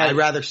gotta early. get- I'd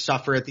rather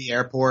suffer at the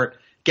airport,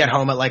 get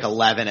home at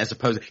 11 as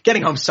opposed to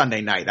getting home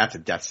Sunday night. That's a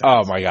death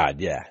sentence. Oh my god,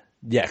 yeah.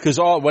 Yeah, cause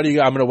I'm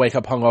gonna wake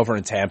up hungover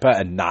in Tampa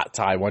and not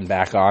tie one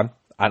back on?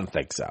 I don't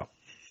think so.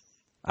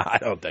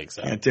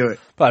 Can't do it.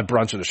 Probably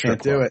brunch at a strip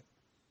Can't do club. it.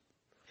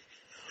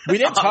 We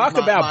didn't talk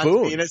about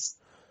Boone. Venus.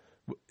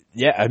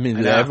 Yeah, I mean,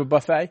 do they know. have a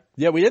buffet?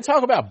 Yeah, we didn't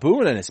talk about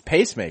Boone and his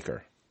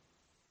pacemaker.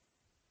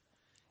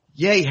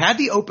 Yeah, he had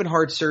the open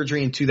heart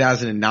surgery in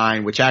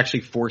 2009, which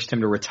actually forced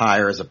him to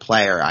retire as a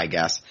player, I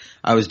guess.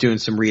 I was doing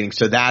some reading.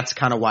 So that's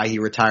kind of why he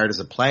retired as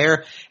a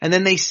player. And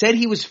then they said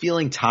he was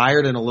feeling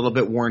tired and a little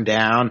bit worn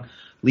down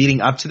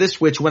leading up to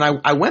this, which when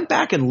I went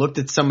back and looked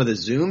at some of the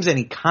Zooms, and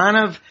he kind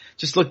of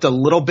just looked a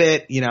little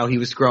bit, he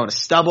was growing a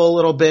stubble a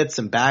little bit,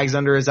 some bags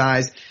under his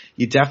eyes.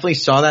 You definitely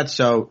saw that.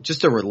 So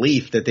just a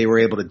relief that they were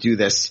able to do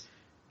this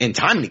in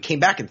time, and he came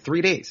back in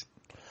 3 days.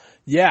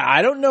 Yeah,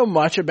 I don't know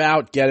much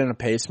about getting a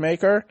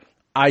pacemaker.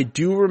 I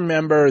do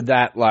remember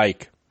that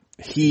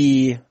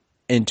he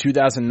in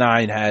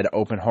 2009 had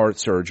open heart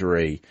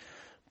surgery,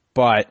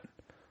 but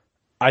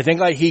I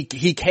think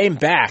he came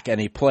back and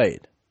he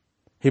played.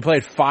 He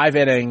played 5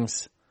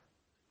 innings,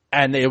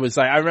 and it was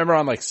I remember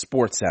on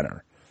Sports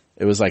Center,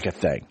 it was a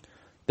thing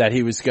that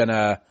he was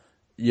gonna,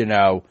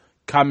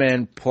 come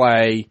in,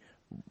 play,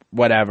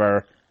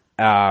 whatever,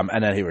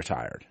 and then he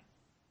retired.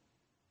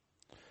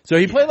 So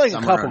he played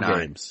a couple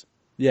games.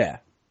 Yeah.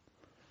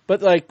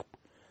 But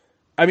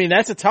I mean,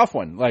 that's a tough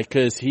one.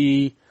 Cause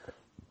he,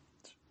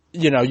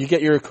 you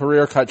get your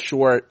career cut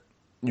short.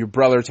 Your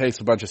brother takes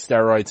a bunch of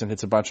steroids and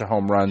hits a bunch of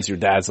home runs. Your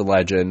dad's a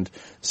legend.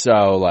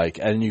 So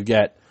and you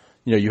get,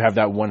 you have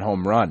that 1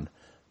 home run.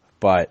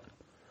 But,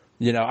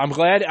 I'm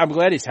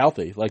glad he's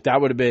healthy. That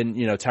would have been,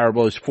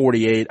 terrible. He's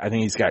 48. I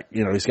think he's got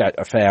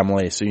a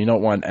family. So you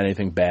don't want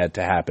anything bad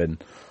to happen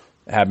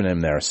to him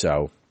there.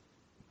 So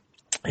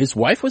his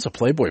wife was a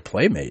Playboy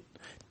Playmate.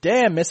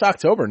 Damn, Miss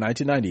October,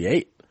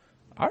 1998.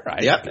 All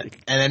right. Yep.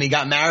 And then he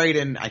got married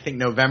in, I think,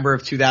 November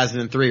of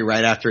 2003,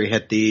 right after he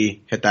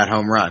hit that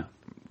home run.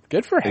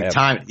 Good for him. Big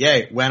time. Yeah,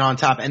 went on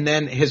top. And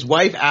then his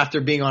wife, after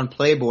being on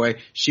Playboy,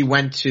 she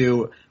went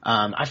to,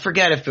 I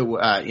forget if it,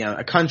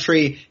 a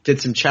country,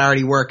 did some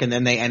charity work, and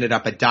then they ended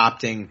up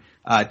adopting,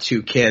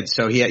 2 kids.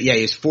 So he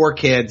has 4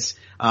 kids,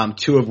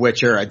 2 of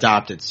which are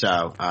adopted.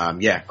 So,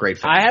 great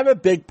for him. I have a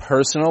big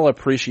personal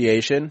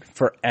appreciation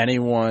for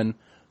anyone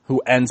who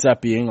ends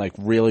up being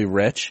really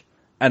rich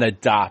and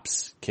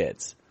adopts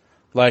kids.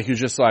 Who's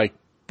just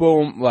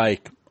boom,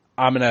 like,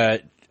 I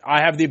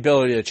have the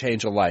ability to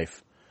change a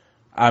life.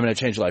 I'm going to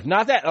change a life.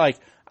 Not that, like,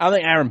 I don't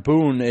think Aaron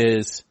Boone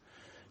is,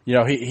 he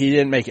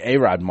didn't make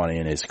A-Rod money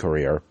in his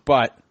career,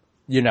 but,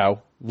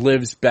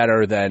 lives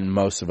better than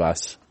most of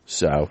us.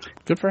 So,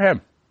 good for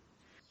him.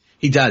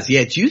 He does,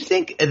 yeah. Do you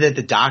think that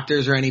the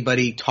doctors or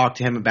anybody talk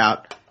to him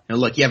about,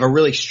 look, you have a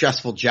really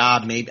stressful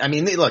job, maybe. I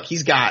mean, look,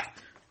 he's got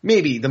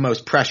maybe the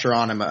most pressure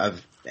on him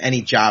of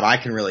any job I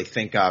can really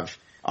think of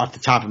off the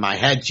top of my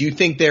head. Do you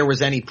think there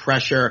was any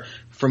pressure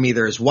from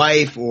either his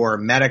wife or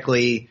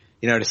medically,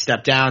 to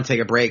step down,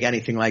 take a break,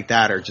 anything like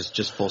that, or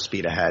just full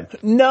speed ahead?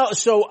 No,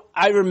 so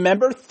I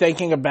remember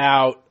thinking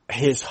about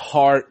his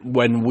heart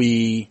when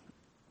he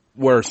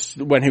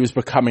was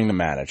becoming the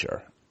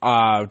manager.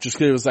 Just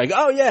cause it was like,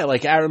 oh yeah,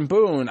 like Aaron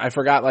Boone, I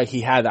forgot like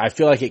I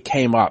feel like it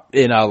came up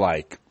in a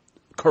like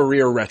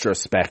career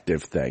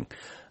retrospective thing.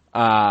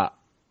 And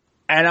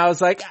I was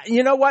like,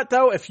 you know what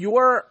though, if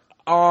you're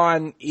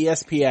on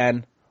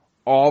ESPN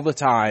all the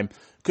time,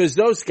 cause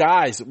those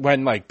guys,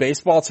 when like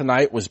Baseball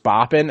Tonight was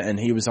bopping and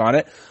he was on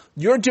it,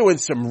 you're doing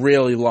some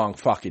really long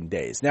fucking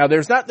days. Now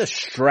there's not the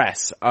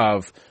stress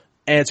of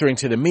answering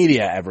to the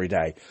media every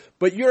day,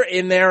 but you're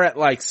in there at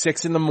like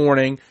 6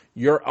 a.m.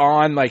 You're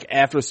on like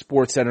after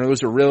Sports Center.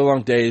 Those are really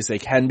long days. They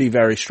can be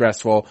very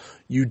stressful.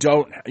 You're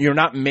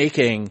not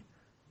making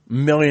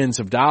millions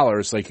of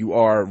dollars like you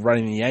are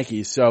running the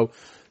Yankees. So,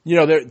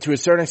 to a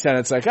certain extent,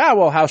 it's like,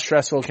 well, how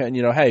stressful can,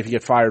 hey, if you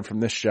get fired from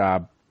this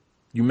job,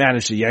 you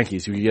manage the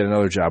Yankees, you can get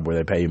another job where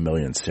they pay you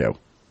millions too.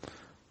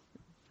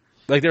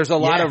 Like there's a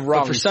lot of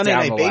rungs for Sunday down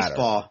Night the ladder.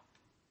 Baseball.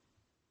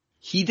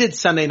 He did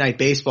Sunday Night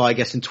Baseball, I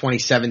guess, in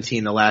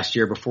 2017, the last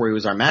year before he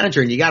was our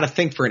manager. And you got to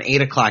think for an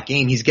 8:00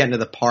 game, he's getting to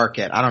the park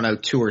at,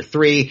 2 or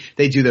 3.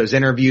 They do those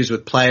interviews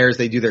with players.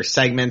 They do their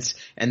segments.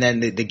 And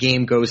then the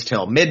game goes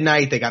till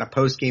midnight. They got a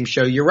post-game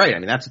show. You're right. I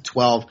mean, that's a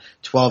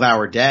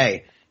 12-hour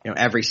day,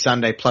 every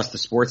Sunday plus the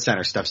Sports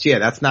Center stuff. So, yeah,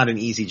 that's not an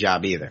easy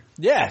job either.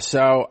 Yeah.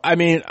 So, I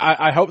mean,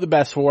 I hope the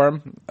best for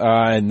him,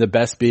 and the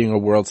best being a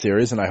World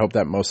Series. And I hope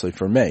that mostly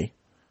for me.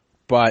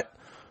 But,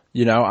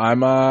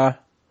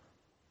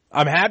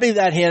 I'm happy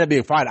that he ended up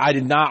being fine.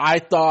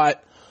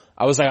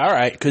 I was like, all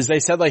right, because they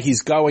said like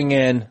he's going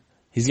in,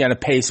 he's getting a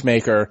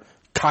pacemaker,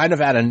 kind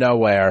of out of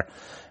nowhere.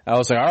 I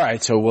was like, all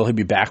right, so will he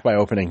be back by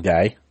opening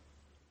day?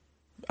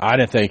 I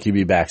didn't think he'd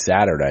be back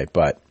Saturday,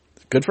 but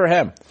good for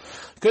him.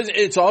 Because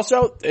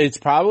it's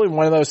probably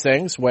one of those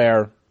things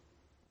where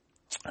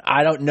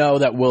I don't know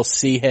that we'll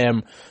see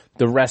him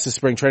the rest of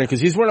spring training,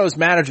 because he's one of those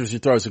managers who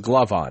throws a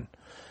glove on.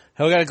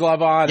 He'll get a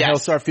glove on. Yes. He'll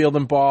start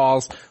fielding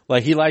balls.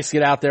 Like he likes to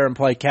get out there and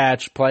play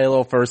catch, play a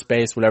little first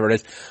base, whatever it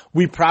is.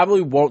 We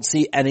probably won't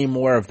see any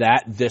more of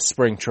that this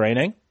spring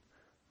training.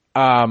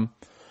 But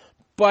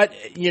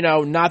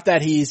not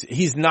that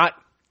he's not,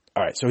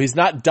 all right. So he's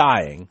not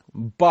dying,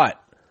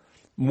 but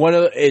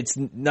it's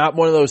not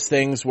one of those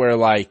things where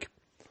like,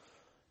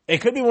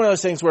 it could be one of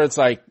those things where it's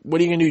like, what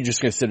are you going to do? You're just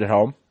going to sit at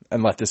home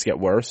and let this get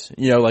worse?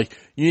 Like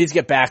you need to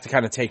get back to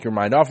kind of take your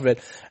mind off of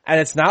it. And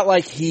it's not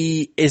like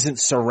he isn't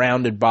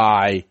surrounded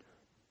by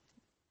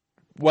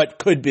what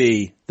could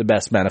be the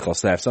best medical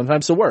staff,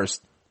 sometimes the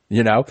worst,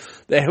 who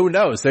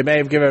knows? They may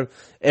have given,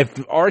 if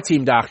our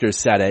team doctors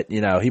said it,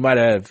 he might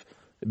have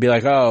be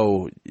like,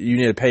 oh, you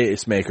need a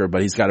pacemaker,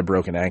 but he's got a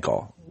broken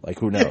ankle. Like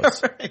who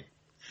knows? Right.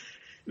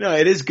 No,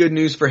 it is good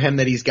news for him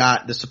that he's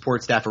got the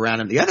support staff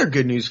around him. The other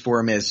good news for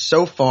him is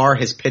so far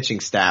his pitching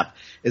staff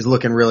is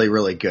looking really,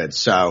 really good.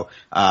 So,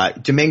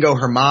 Domingo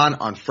Germán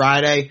on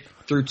Friday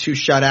threw 2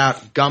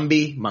 shutout.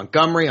 Gumby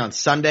Montgomery on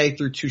Sunday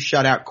threw 2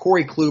 shutout.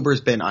 Corey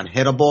Kluber's been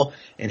unhittable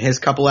in his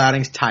couple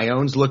outings.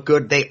 Tyones look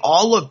good. They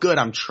all look good.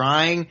 I'm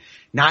trying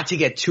not to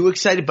get too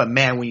excited, but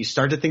man, when you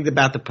start to think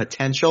about the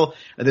potential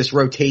of this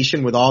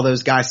rotation with all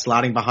those guys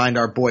slotting behind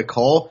our boy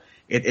Cole,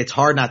 it's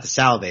hard not to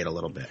salivate a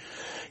little bit.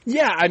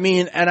 Yeah, I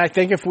mean, and I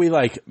think if we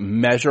like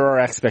measure our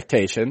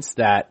expectations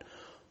that,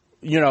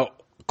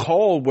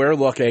 Cole, we're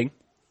looking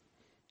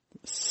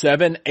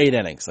 7-8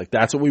 innings. Like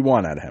that's what we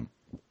want out of him.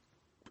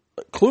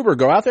 Kluber,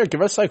 go out there,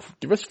 give us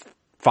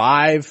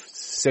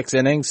 5-6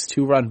 innings,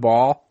 2-run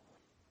ball.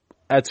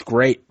 That's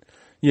great.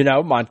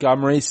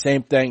 Montgomery,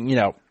 same thing.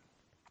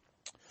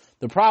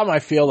 The problem I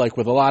feel like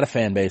with a lot of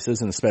fan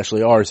bases, and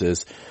especially ours,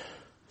 is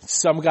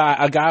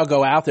a guy will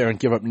go out there and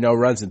give up no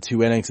runs in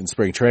 2 innings in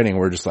spring training.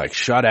 We're just like,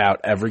 shut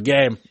out every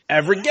game,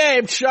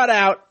 shut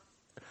out.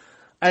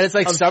 And it's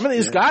like some of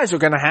these guys are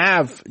going to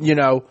have,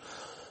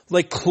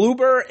 like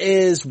Kluber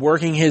is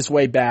working his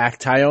way back.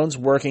 Tyone's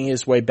working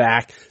his way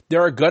back.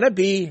 There are going to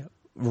be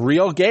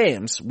real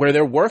games where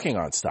they're working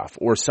on stuff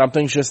or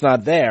something's just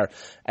not there.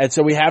 And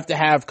so we have to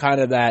have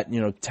kind of that,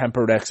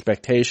 tempered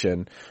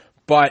expectation.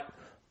 But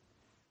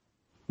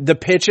the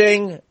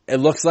pitching, it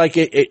looks like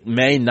it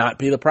may not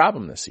be the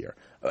problem this year.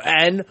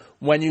 And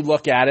when you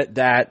look at it,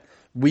 that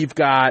we've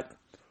got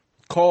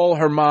Cole,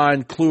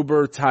 Germán,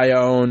 Kluber,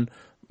 Tyone,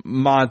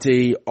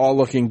 Monty, all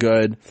looking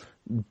good.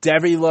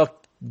 Devi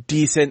looked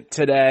decent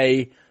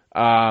today.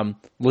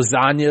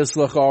 Lasagnas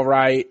look all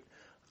right.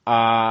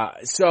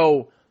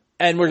 So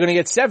And we're going to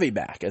get Sevy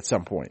back at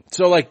some point.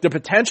 So like the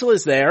potential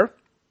is there.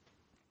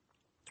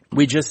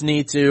 We just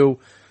need to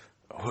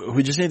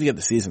get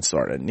the season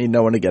started. Need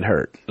no one to get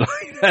hurt.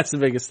 That's the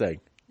biggest thing.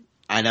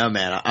 I know,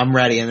 man. I'm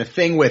ready. And the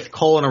thing with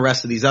Cole and the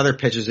rest of these other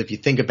pitchers, if you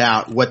think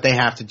about what they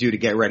have to do to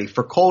get ready,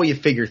 for Cole, you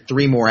figure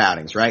 3 more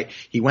outings, right?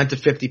 He went to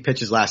 50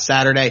 pitches last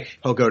Saturday.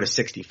 He'll go to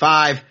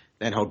 65,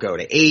 then he'll go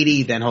to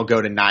 80, then he'll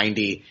go to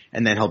 90,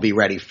 and then he'll be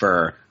ready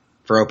for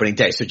opening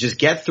day. So just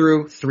get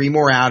through 3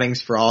 more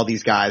outings for all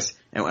these guys.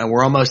 And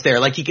we're almost there.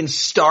 Like, he can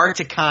start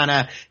to kind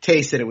of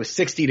taste it. It was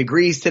 60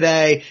 degrees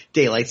today.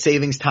 Daylight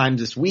savings time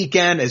this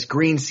weekend as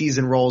green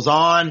season rolls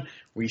on.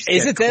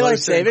 Is it daylight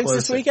savings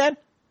this weekend?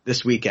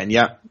 This weekend,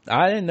 yeah.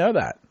 I didn't know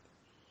that.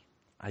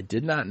 I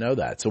did not know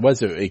that. So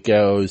what's it? It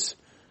goes.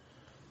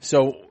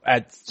 So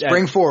at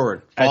spring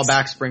forward, fall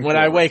back, spring when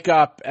forward. I wake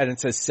up and it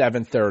says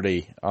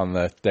 7:30 on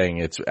the thing,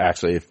 it's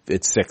actually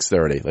it's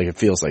 6:30. Like, it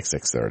feels like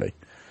 6:30.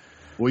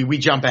 We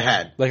jump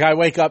ahead. Like, I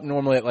wake up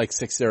normally at like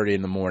 6:30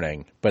 in the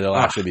morning, but it'll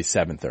actually be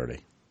 7:30.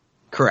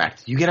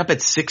 Correct. You get up at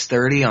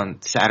 6:30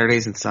 on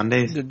Saturdays and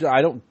Sundays?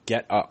 I don't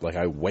get up. Like,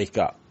 I wake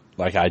up.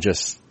 Like, I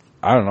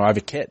don't know. I have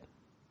a kid.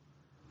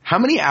 How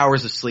many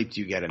hours of sleep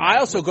do you get in? I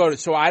also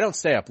so I don't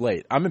stay up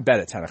late. I'm in bed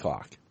at 10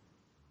 o'clock.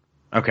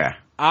 Okay.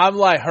 I'm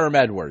like Herm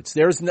Edwards.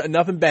 There's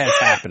nothing bad's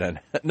happening.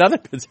 Nothing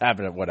bad's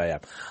happening at what I am.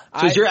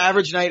 So is your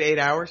average night 8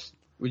 hours,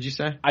 would you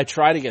say? I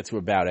try to get to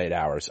about 8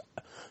 hours.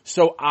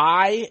 So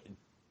I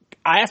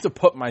have to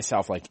put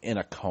myself like in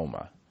a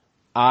coma.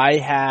 I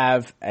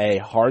have a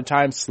hard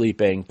time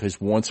sleeping because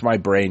once my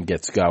brain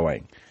gets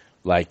going,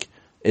 like,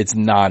 it's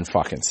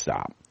non-fucking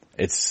stop.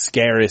 It's the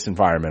scariest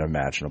environment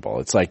imaginable.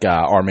 It's like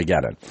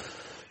Armageddon.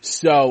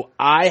 So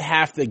I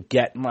have to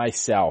get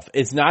myself.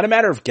 It's not a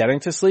matter of getting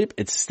to sleep.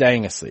 It's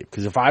staying asleep.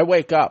 Because if I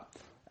wake up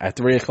at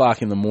 3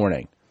 o'clock in the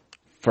morning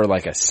for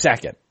like a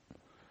second,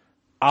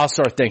 I'll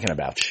start thinking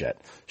about shit.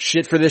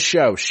 Shit for this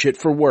show, shit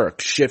for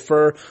work, shit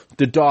for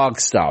the dog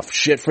stuff,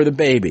 shit for the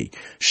baby,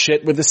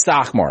 shit with the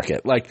stock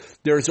market. Like,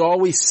 there's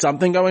always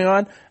something going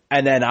on,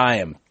 and then I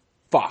am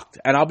fucked.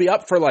 And I'll be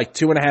up for like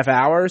 2.5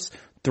 hours,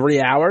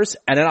 3 hours,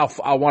 and then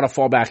I'll want to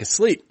fall back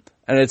asleep,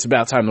 and it's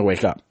about time to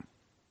wake up.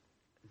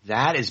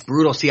 That is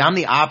brutal. See, I'm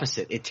the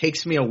opposite. It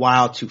takes me a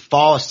while to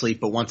fall asleep,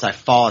 but once I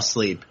fall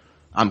asleep,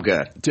 I'm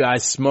good. Dude, I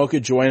smoke a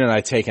joint and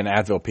I take an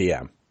Advil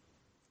PM.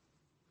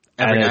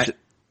 Every night?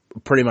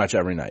 Pretty much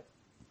every night.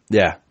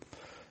 Yeah.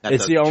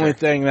 It's the only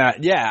thing that,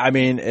 I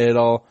mean,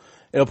 it'll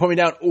put me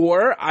down.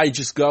 Or I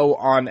just go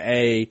on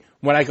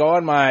when I go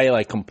on my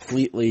like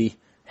completely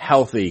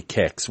healthy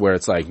kicks where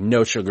it's like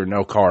no sugar,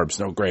 no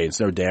carbs, no grains,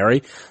 no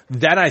dairy,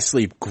 then I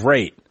sleep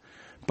great,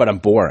 but I'm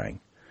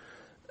boring.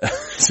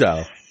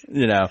 So,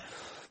 I'm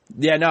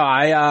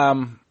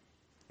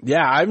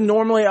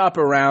normally up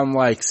around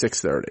like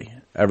 6:30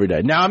 every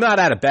day. Now, I'm not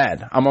out of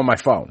bed. I'm on my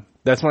phone.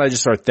 That's when I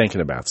just start thinking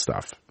about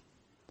stuff.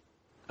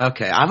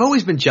 Okay. I've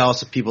always been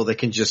jealous of people that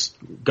can just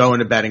go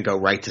into bed and go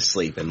right to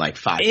sleep in like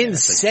 5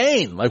 minutes.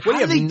 Insane. Like, what, do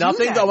you have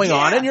nothing going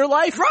on in your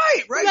life?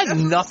 Right. You have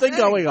nothing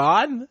going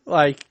on?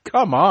 Like,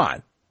 come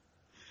on.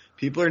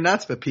 People are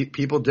nuts, but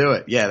people do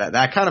it. Yeah,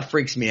 that kind of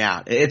freaks me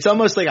out. It's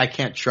almost like I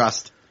can't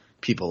trust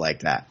people like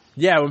that.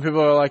 Yeah, when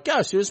people are like,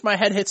 as soon as my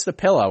head hits the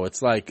pillow,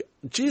 it's like,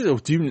 Jesus,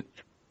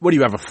 what do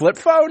you have, a flip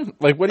phone?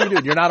 Like, what are you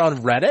doing? You're not on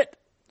Reddit?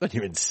 What, are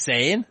you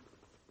insane?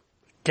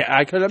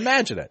 I could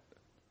imagine it.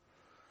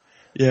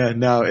 Yeah,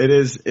 no, it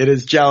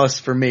is jealous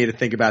for me to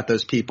think about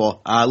those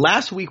people.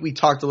 Last week we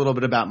talked a little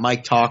bit about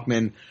Mike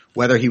Tauchman,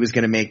 whether he was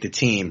going to make the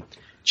team.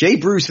 Jay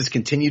Bruce has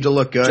continued to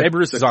look good. Jay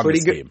Bruce is on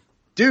this team.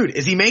 Dude,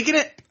 is he making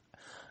it?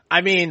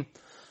 I mean,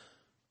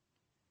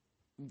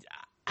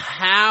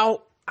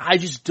 I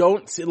just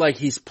don't see, like,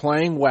 he's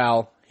playing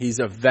well. He's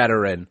a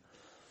veteran.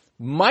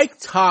 Mike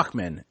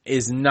Tauchman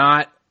is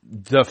not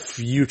the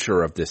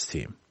future of this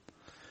team.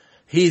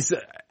 He's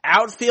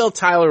outfield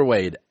Tyler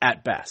Wade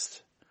at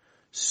best.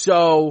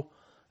 So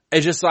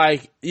it's just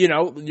like,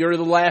 you're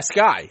the last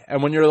guy.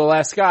 And when you're the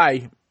last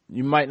guy,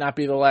 you might not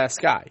be the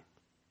last guy.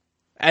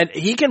 And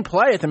he can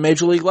play at the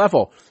major league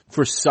level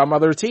for some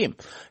other team.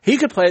 He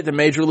could play at the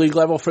major league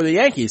level for the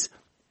Yankees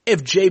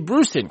if Jay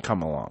Bruce didn't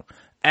come along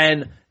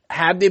and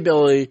have the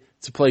ability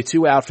to play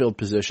 2 outfield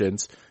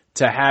positions,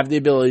 to have the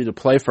ability to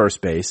play first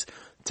base,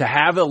 to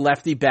have a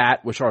lefty bat,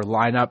 which our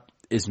lineup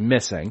is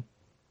missing.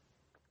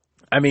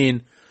 I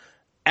mean,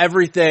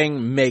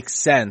 everything makes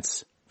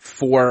sense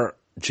for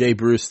Jay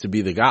Bruce to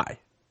be the guy.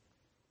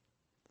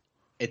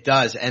 It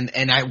does. And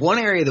one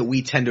area that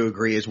we tend to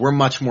agree is we're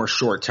much more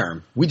short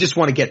term. We just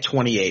want to get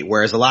 28,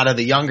 whereas a lot of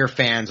the younger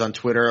fans on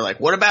Twitter are like,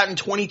 what about in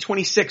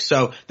 2026?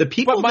 So the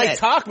people But Mike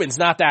Tauchman's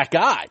not that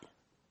guy.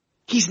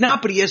 He's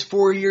not, but he has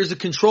 4 years of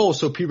control.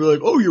 So people are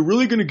like, oh, you're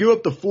really going to give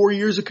up the 4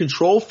 years of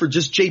control for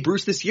just Jay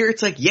Bruce this year?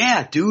 It's like,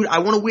 yeah, dude, I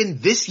want to win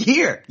this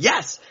year.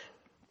 Yes.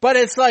 But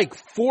it's like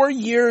 4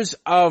 years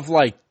of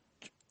like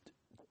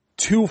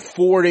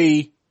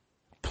 240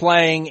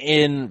 playing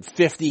in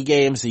 50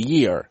 games a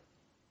year.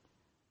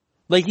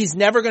 Like, he's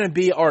never going to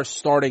be our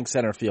starting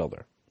center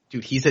fielder.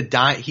 Dude, he's a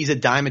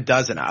dime a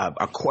dozen.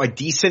 A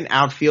decent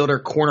outfielder,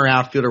 corner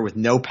outfielder with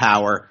no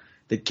power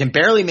that can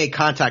barely make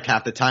contact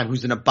half the time,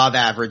 who's an above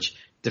average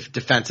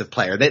defensive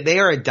player. They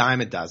are a dime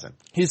a dozen.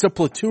 He's a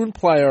platoon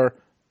player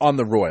on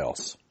the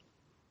Royals.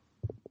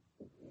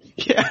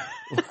 Yeah.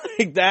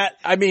 Like that,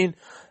 I mean,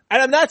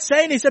 and I'm not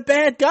saying he's a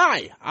bad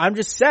guy. I'm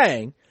just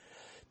saying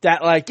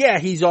that, like, yeah,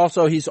 he's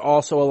also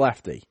a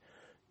lefty.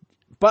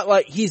 But,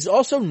 like, he's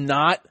also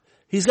not,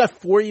 he's got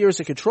 4 years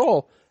of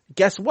control.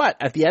 Guess what?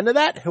 At the end of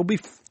that, he'll be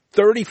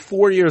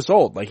 34 years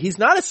old. Like, he's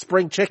not a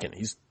spring chicken.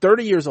 He's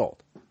 30 years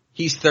old.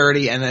 He's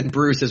 30, and then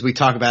Bruce, as we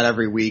talk about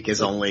every week,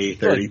 is only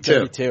 32.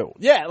 32.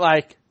 Yeah,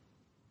 like,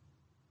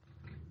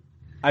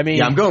 I mean.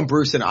 Yeah, I'm going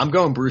Bruce in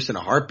a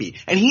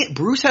heartbeat. And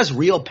Bruce has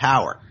real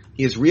power.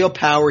 He has real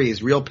power. He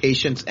has real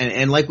patience.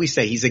 And like we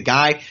say, he's a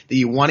guy that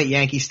you want at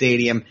Yankee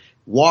Stadium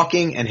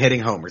walking and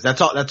hitting homers. That's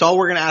all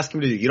we're going to ask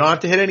him to do. You don't have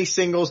to hit any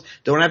singles.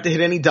 Don't have to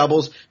hit any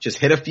doubles. Just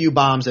hit a few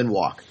bombs and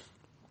walk.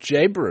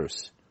 Jay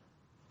Bruce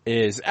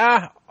is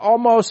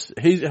almost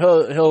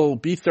he'll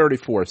be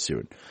 34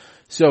 soon.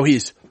 So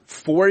he's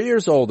 4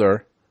 years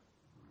older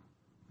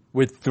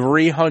with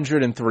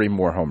 303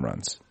 more home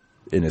runs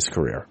in his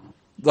career.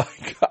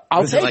 Like,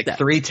 I'll take like that.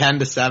 310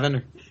 to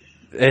 7.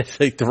 It's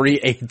like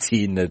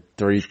 318 to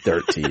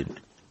 313.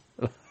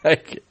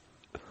 Like,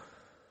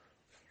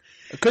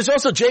 because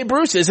also Jay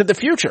Bruce isn't the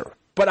future,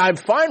 but I'm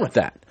fine with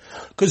that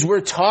because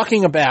we're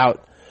talking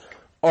about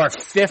our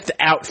fifth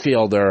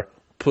outfielder.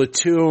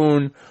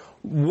 Platoon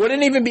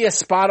wouldn't even be a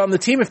spot on the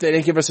team if they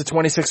didn't give us a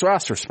 26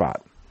 roster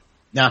spot.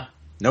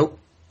 Nope.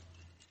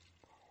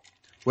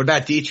 What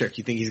about Dietrich?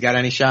 You think he's got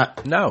any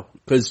shot? No,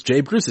 because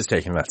Jay Bruce is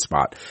taking that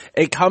spot.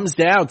 It comes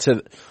down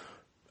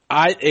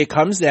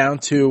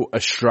to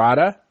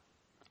Estrada,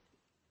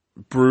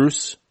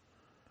 Bruce,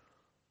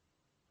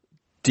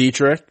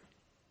 Dietrich,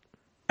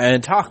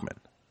 and Tauchman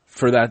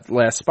for that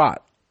last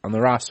spot on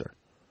the roster.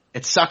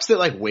 It sucks that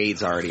like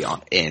Wade's already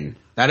in.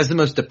 That is the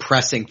most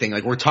depressing thing.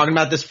 Like we're talking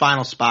about this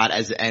final spot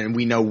and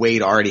we know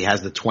Wade already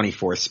has the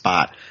 24th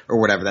spot or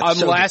whatever.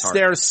 That's unless so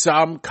there's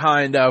some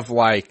kind of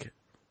like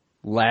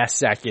last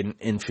second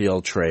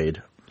infield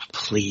trade.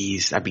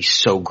 Please, that'd be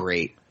so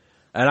great.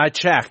 And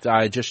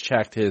I just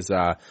checked his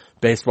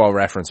baseball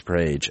reference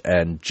page,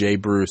 and Jay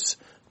Bruce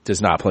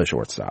does not play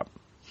shortstop.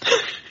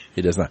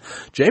 He does not.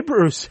 Jay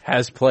Bruce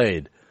has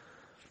played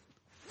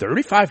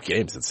 35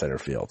 games in center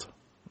field.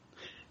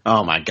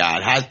 Oh my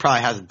God.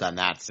 Probably hasn't done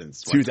that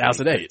since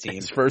 2008.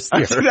 His first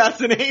year.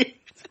 2008.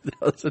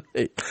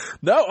 2008.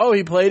 No,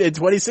 he played in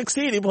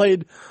 2016. He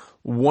played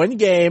one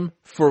game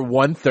for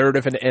 1/3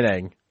 of an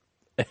inning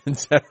in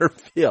center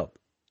field.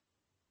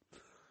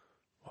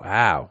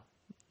 Wow.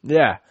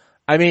 Yeah.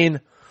 I mean,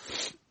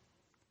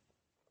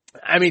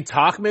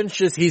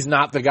 Tauchman's he's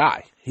not the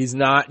guy. He's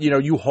not,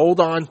 you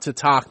hold on to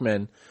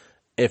Tauchman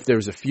if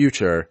there's a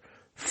future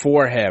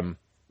for him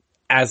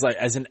as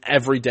an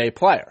everyday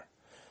player.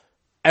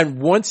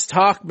 And once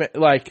Tauchman,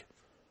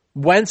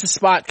 when's the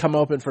spot come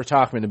open for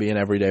Tauchman to be an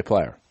everyday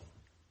player?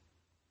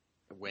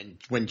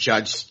 When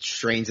Judge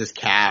strains his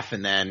calf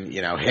and then,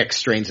 Hicks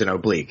strains an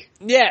oblique.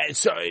 Yeah,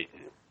 so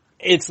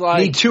it's like.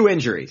 Need 2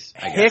 injuries.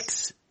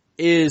 Hicks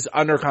is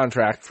under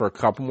contract for a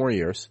couple more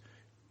years.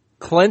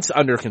 Clint's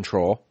under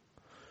control.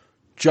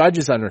 Judge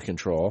is under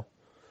control.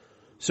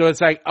 So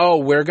it's like,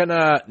 we're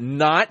gonna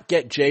not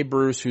get Jay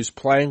Bruce, who's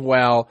playing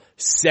well,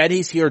 said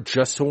he's here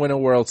just to win a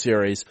World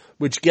Series,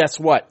 which guess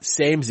what?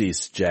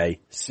 Samesies, Jay.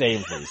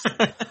 Samesies.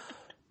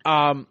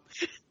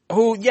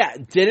 Who,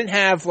 didn't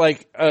have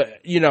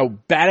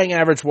batting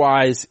average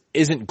wise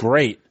isn't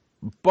great,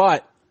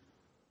 but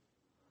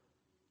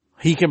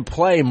he can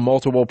play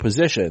multiple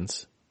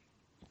positions.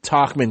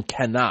 Tauchman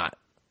cannot.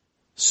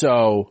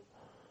 So,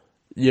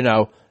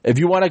 if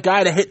you want a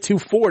guy to hit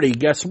 240,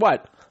 guess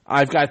what?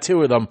 I've got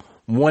 2 of them.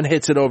 One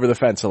hits it over the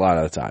fence a lot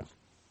of the time.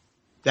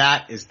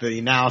 That is the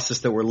analysis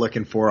that we're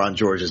looking for on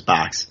George's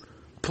box.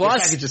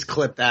 Plus, I could just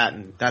clip that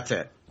and that's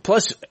it.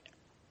 Plus,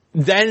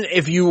 then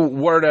if you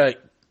were to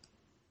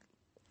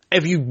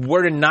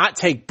not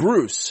take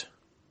Bruce,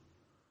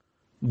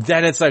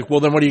 then it's like, well,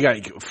 then what do you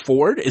got?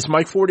 Ford? Is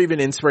Mike Ford even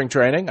in spring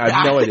training? I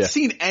have no idea. I haven't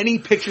seen any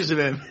pictures of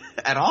him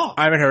at all.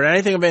 I haven't heard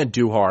anything of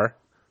Andujar.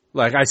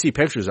 I see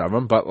pictures of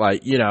him, but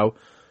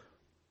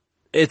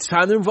it's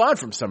time to move on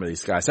from some of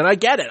these guys. And I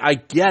get it.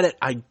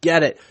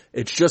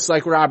 It's just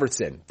like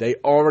Robertson. They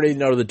already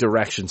know the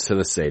directions to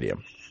the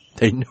stadium.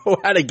 They know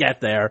how to get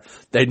there.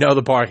 They know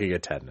the parking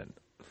attendant.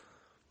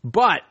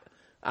 But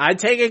I'd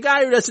take a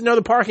guy who doesn't know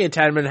the parking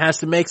attendant and has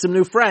to make some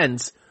new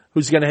friends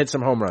who's going to hit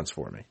some home runs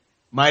for me.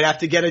 Might have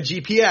to get a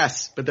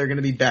GPS, but they're going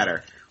to be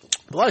better.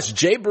 Plus,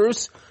 Jay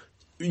Bruce,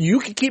 you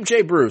can keep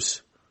Jay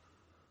Bruce.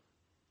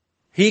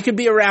 He could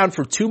be around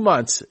for 2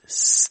 months,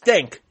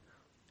 stink,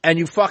 and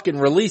you fucking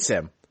release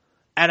him.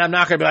 And I'm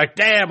not going to be like,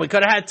 damn, we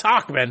could have had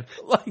Tauchman.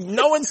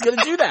 No one's going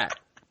to do that.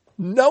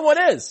 No one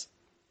is.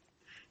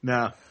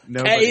 No.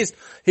 He's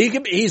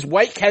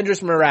White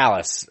Kendrys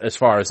Morales as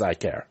far as I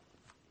care.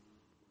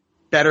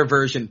 better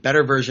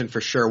version for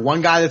sure.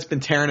 One guy that's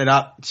been tearing it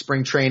up,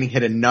 spring training,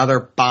 hit another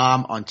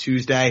bomb on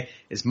Tuesday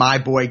is my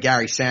boy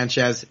Gary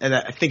Sanchez. And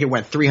I think it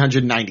went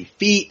 390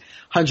 feet,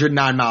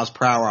 109 miles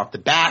per hour off the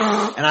bat.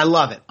 And I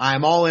love it.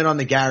 I'm all in on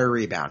the Gary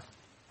rebound.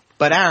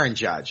 But Aaron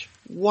Judge,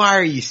 why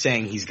are you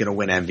saying he's going to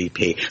win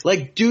MVP?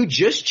 Like, dude,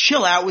 just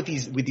chill out with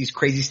these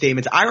crazy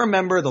statements. I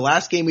remember the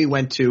last game we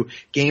went to,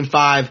 Game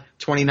 5,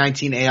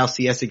 2019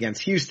 ALCS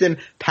against Houston.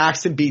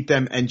 Paxton beat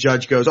them, and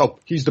Judge goes, "Oh,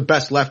 he's the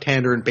best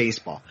left-hander in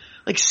baseball."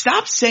 Like,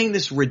 stop saying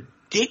this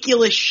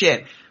ridiculous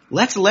shit.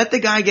 Let's let the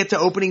guy get to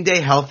opening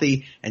day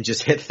healthy and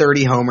just hit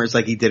 30 homers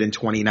like he did in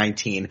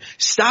 2019.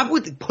 Stop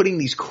with putting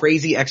these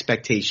crazy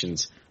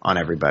expectations on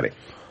everybody.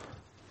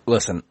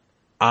 Listen,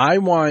 I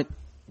want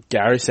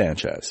Gary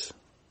Sanchez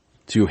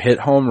to hit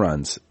home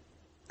runs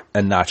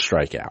and not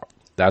strike out.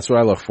 That's what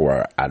I look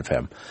for out of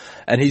him.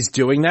 And he's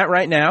doing that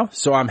right now,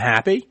 so I'm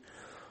happy.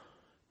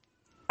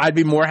 I'd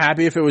be more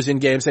happy if it was in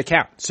games that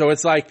count. So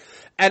it's like,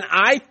 and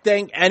I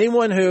think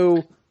anyone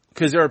who,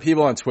 because there are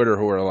people on Twitter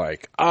who are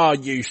like, "Oh,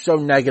 you're so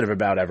negative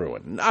about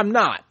everyone." I'm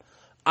not.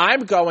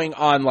 I'm going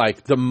on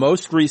like the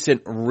most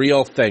recent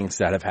real things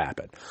that have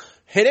happened.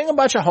 Hitting a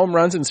bunch of home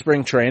runs in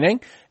spring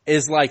training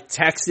is like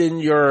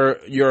texting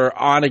your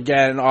on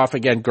again, off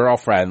again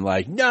girlfriend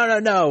like, no,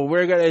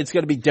 it's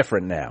gonna be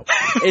different now.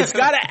 It's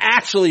gotta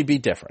actually be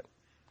different.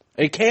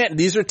 It can't,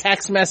 these are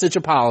text message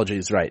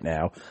apologies right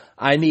now.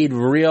 I need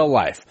real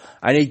life.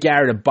 I need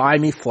Gary to buy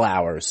me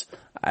flowers.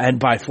 And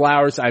by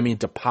flowers, I mean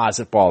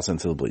deposit balls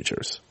into the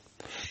bleachers.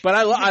 But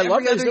I love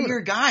every other year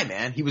guy,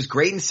 man. He was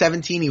great in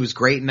 17. He was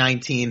great in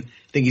 19.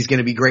 I think he's going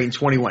to be great in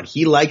 21.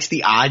 He likes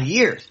the odd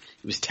years.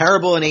 He was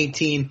terrible in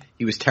 18.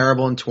 He was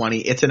terrible in 20.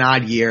 It's an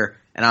odd year,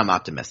 and I'm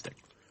optimistic.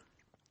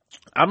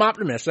 I'm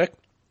optimistic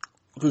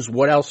because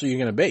what else are you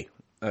going to be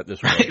at this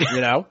point?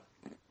 You know,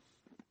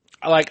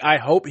 like I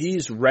hope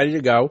he's ready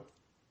to go.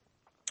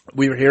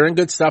 We were hearing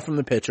good stuff from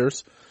the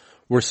pitchers.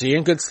 We're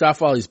seeing good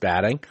stuff while he's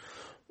batting.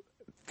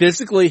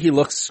 Physically, he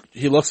looks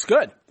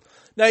good.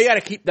 Now you got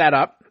to keep that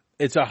up.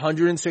 It's a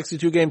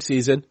 162 game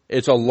season.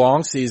 It's a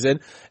long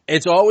season.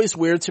 It's always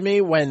weird to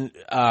me when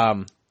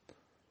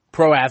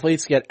pro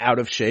athletes get out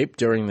of shape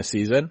during the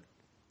season,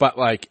 but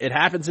like it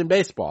happens in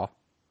baseball.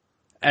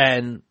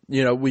 And,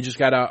 you know, we just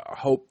got to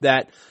hope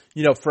that,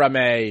 you know, from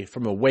a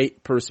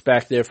weight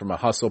perspective, from a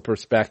hustle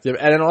perspective,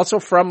 and then also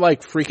from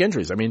like freak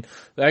injuries. I mean,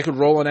 I could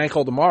roll an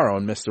ankle tomorrow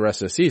and miss the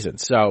rest of the season.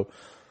 So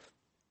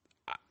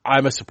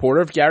I'm a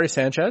supporter of Gary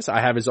Sanchez.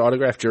 I have his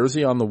autographed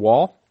jersey on the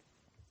wall.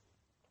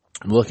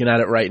 I'm looking at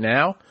it right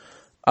now.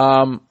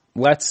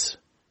 Let's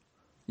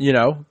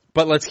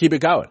keep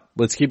it going.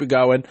 Let's keep it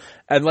going.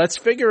 And let's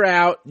figure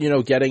out, you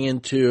know, getting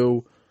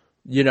into,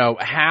 you know,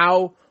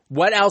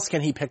 what else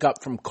can he pick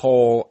up from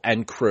Cole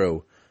and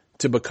crew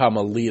to become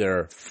a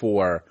leader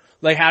for,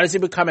 like, how does he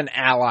become an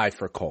ally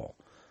for Cole?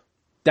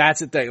 That's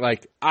the thing.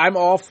 Like, I'm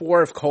all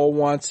for if Cole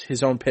wants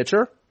his own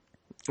catcher.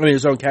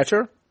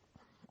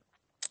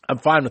 I'm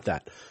fine with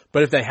that.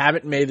 But if they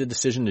haven't made the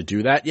decision to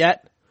do that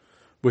yet,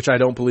 which I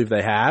don't believe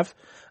they have,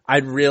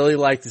 I'd really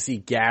like to see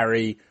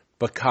Gary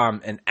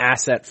become an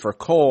asset for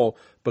Cole,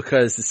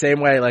 because the same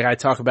way, like I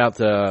talk about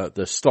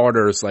the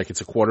starters like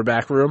it's a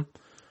quarterback room,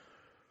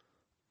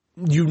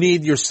 you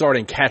need your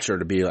starting catcher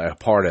to be like a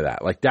part of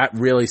that. Like that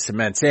really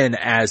cements in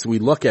as we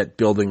look at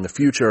building the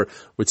future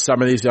with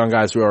some of these young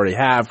guys we already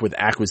have, with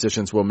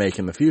acquisitions we'll make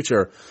in the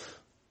future.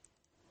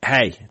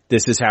 Hey,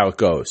 this is how it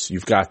goes.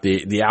 You've got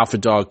the alpha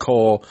dog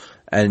Cole,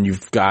 and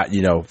you've got,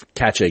 you know,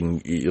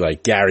 catching,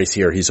 like Gary's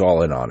here. He's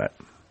all in on it.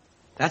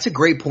 That's a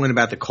great point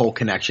about the Cole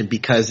connection,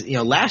 because, you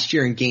know, last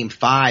year in Game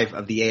 5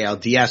 of the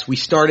ALDS, we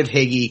started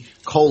Higgy,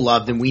 Cole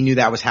loved him, we knew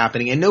that was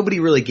happening, and nobody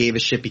really gave a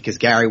shit because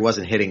Gary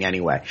wasn't hitting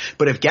anyway.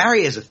 But if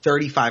Gary has a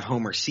 35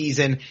 homer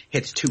season,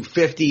 hits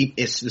 250,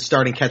 is the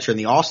starting catcher in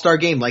the All-Star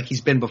game like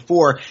he's been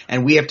before,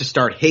 and we have to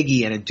start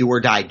Higgy in a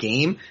do-or-die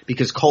game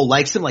because Cole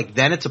likes him, like,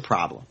 then it's a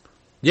problem.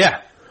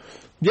 Yeah.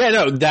 Yeah,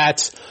 no,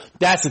 that's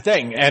the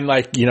thing. And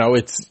like, you know,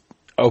 it's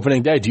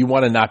opening day. Do you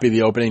want to not be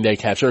the opening day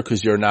catcher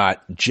because you're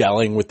not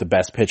gelling with the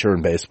best pitcher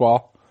in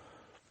baseball?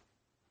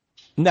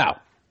 No.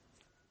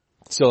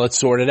 So let's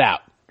sort it out.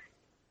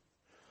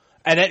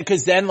 And then,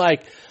 cause then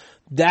like,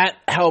 that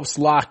helps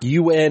lock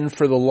you in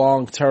for the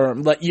long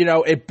term. Like, you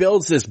know, it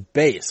builds this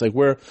base. Like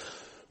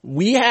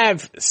we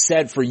have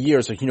said for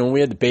years, like, you know, when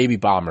we had the baby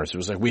bombers, it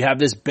was like, we have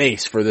this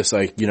base for this,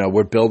 like, you know,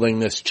 we're building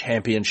this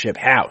championship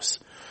house.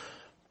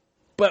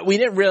 But we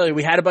didn't really,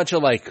 we had a bunch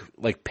of like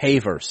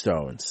paver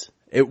stones.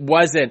 It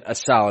wasn't a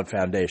solid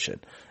foundation.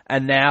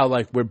 And now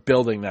like we're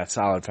building that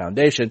solid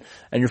foundation,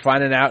 and you're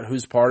finding out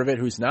who's part of it,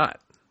 who's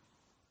not.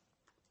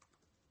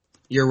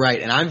 You're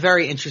right, and I'm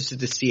very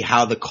interested to see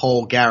how the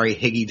Cole, Gary,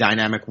 Higgy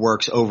dynamic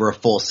works over a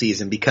full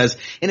season, because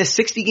in a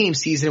 60-game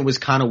season it was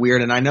kind of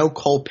weird, and I know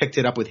Cole picked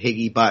it up with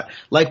Higgy, but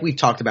like we've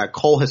talked about,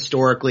 Cole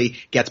historically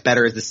gets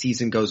better as the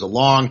season goes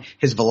along.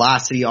 His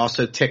velocity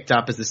also ticked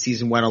up as the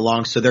season went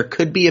along, so there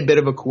could be a bit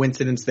of a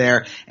coincidence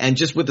there, and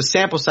just with the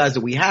sample size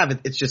that we have,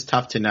 it's just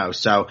tough to know.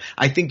 So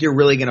I think you're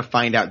really going to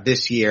find out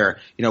this year,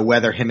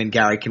 whether him and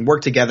Gary can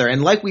work together,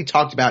 and like we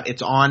talked about,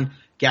 it's on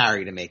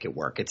Gary to make it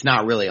work. It's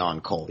not really on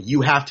Cole.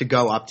 You have to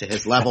go up to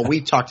his level.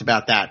 We've talked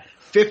about that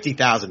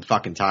 50,000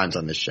 fucking times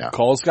on this show.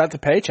 Cole's got the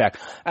paycheck.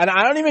 And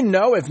I don't even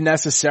know if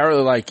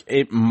necessarily,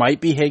 it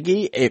might be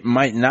Higgy. It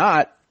might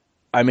not.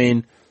 I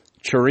mean,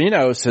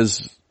 Chirinos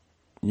has,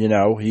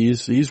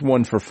 he's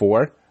 1 for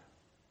 4.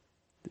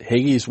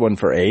 Higgy's 1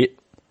 for 8.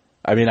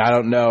 I mean, I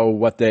don't know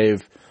what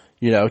they've,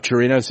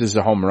 Chirinos is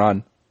a home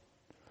run.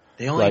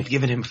 They only have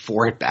given him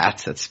 4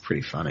 at-bats. That's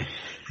pretty funny.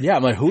 Yeah,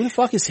 I'm like, who the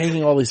fuck is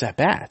taking all these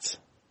at-bats?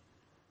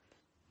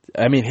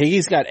 I mean,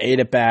 Higgy's got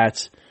 8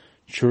 at-bats.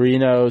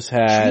 Chirinos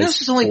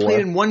has only 4. played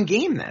in 1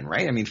 game then,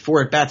 right? I mean,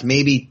 4 at-bats,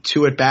 maybe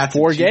 2 at-bats.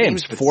 4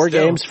 games. But 4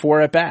 still. games,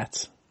 4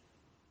 at-bats.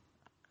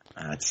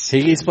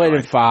 Higgy's played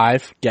in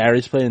 5.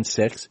 Gary's played in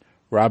 6.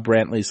 Rob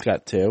Brantley's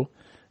got 2.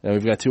 And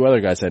we've got 2 other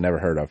guys I never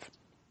heard of.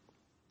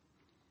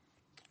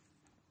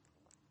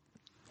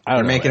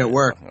 They're making it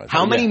work.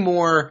 How many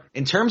more,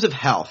 in terms of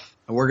health,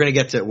 and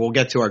we'll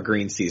get to our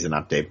green season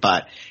update,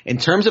 but in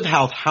terms of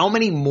health, how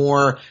many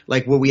more,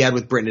 like what we had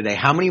with Britton today,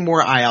 how many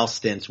more IL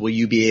stints will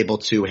you be able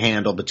to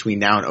handle between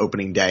now and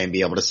opening day and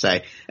be able to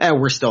say,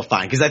 we're still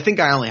fine? Because I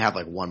think I only have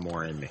 1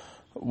 more in me.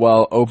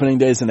 Well, opening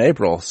day's in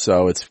April,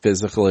 so it's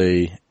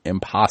physically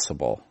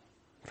impossible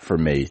for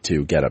me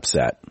to get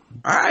upset.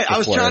 All right, I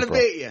was trying to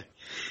bait you.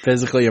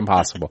 Physically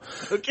impossible.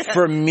 Okay.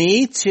 For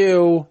me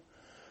to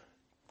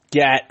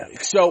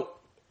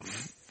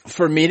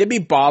for me to be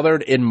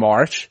bothered in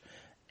March,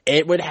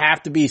 it would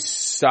have to be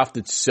stuff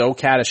that's so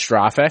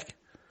catastrophic.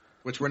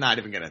 Which we're not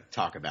even going to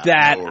talk about.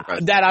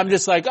 That I'm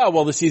just like, oh,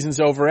 well, the season's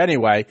over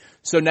anyway.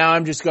 So now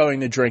I'm just going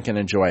to drink and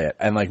enjoy it.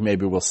 And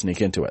maybe we'll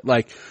sneak into it.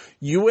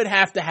 You would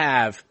have to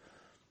have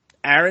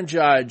Aaron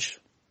Judge,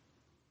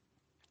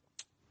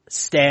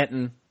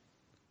 Stanton,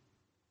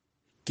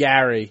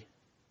 Gary,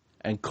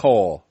 and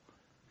Cole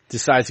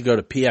decide to go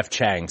to P.F.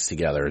 Chang's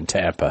together in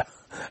Tampa.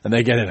 And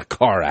they get in a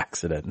car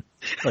accident.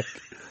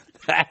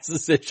 That's the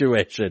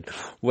situation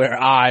where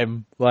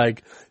I'm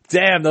like,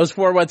 damn, those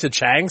 4 went to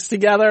Chang's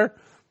together?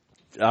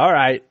 All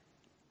right.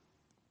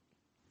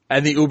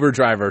 And the Uber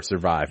driver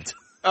survived.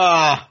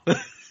 Yeah,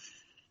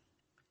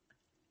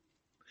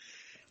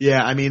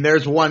 I mean,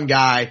 there's one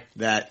guy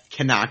that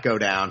cannot go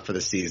down for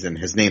the season.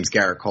 His name's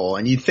Garrett Cole.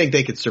 And you'd think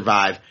they could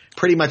survive.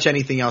 Pretty much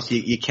anything else,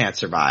 you can't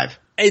survive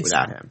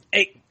without him.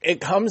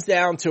 It comes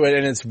down to it,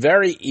 and it's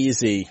very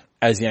easy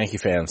as Yankee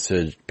fans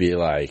to be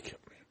like,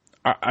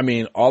 I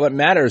mean, all that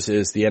matters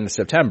is the end of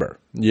September,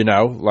 and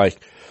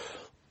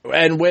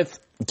there's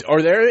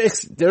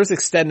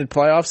extended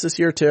playoffs this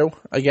year too,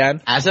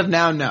 again? As of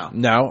now, no.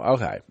 No?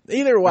 Okay.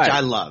 Either way. Which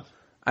I love.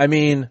 I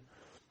mean,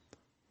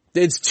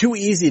 it's too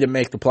easy to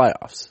make the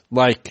playoffs,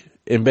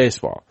 in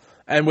baseball.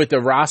 And with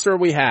the roster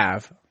we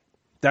have,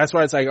 that's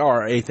why it's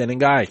our 8th inning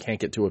guy, I can't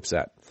get too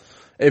upset.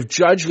 If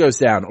Judge goes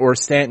down or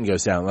Stanton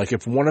goes down,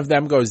 if one of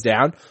them goes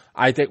down,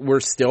 I think we're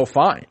still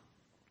fine.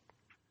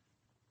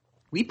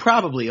 We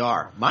probably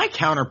are. My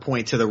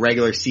counterpoint to the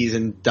regular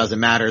season doesn't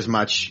matter as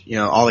much.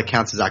 All that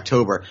counts is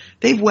October.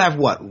 They have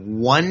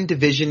 1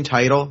 division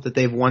title that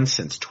they've won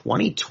since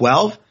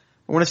 2012?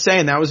 I want to say,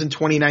 and that was in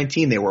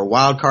 2019. They were a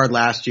wild card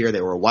last year.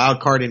 They were a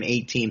wild card in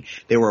 18.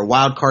 They were a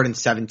wild card in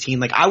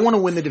 17. I want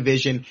to win the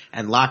division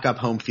and lock up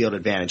home field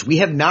advantage. We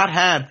have not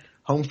had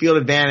home field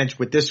advantage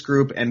with this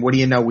group, and what do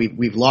you know?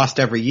 We've lost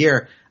every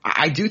year.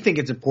 I do think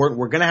it's important.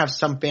 We're going to have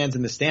some fans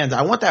in the stands.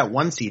 I want that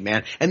 1 seed,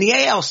 man. And the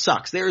AL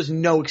sucks. There is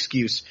no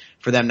excuse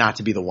for them not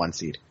to be the 1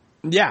 seed.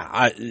 Yeah,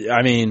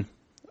 I mean,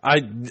 I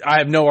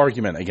have no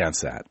argument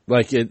against that.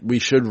 We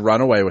should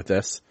run away with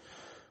this.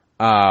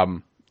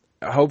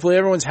 Hopefully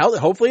everyone's healthy.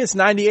 Hopefully it's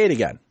 98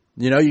 again.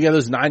 You get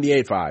those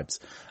 98 vibes.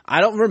 I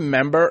don't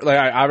remember,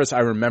 obviously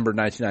I remember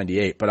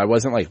 1998, but I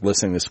wasn't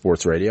listening to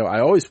sports radio.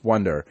 I always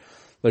wonder,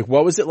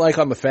 what was it like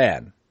on the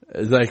fan?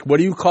 What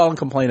do you call and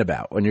complain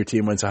about when your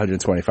team wins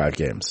 125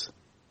 games?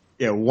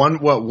 Yeah,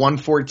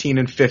 114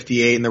 and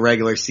 58 in the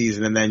regular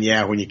season, and then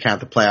when you count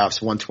the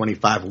playoffs,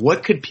 125.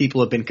 What could people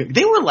have been?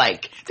 They were I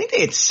think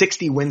they had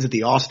 60 wins at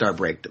the All-Star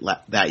break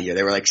that year.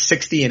 They were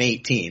 60 and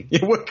 18.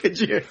 What could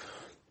you?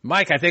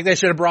 Mike, I think they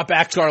should have brought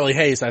back Charlie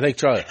Hayes. I think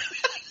Charlie.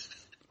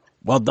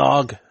 Well,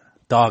 dog,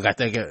 I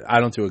think I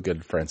don't do a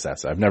good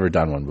Francesa. I've never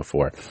done one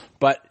before,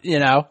 but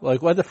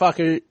what the fuck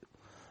are you?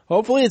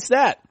 Hopefully it's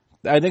that.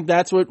 I think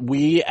that's what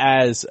we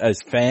as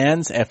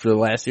fans after the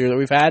last year that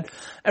we've had,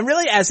 and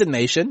really as a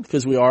nation,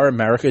 because we are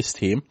America's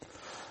team,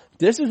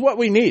 this is what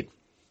we need.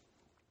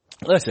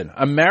 Listen,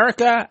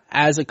 America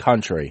as a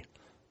country,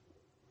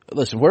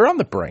 we're on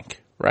the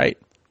brink, right?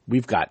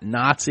 We've got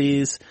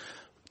Nazis.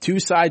 2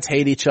 sides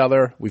hate each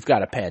other. We've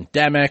got a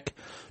pandemic.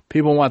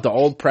 People want the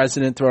old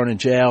president thrown in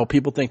jail.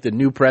 People think the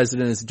new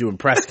president is doing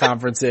press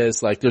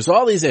conferences. Like, there's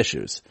all these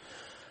issues.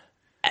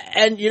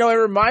 And, you know, it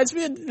reminds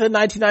me of the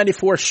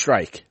 1994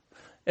 strike.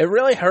 It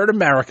really hurt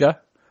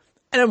America.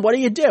 And then what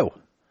do?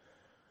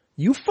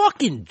 You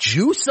fucking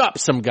juice up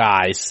some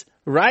guys,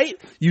 right?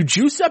 You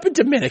juice up a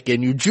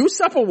Dominican. You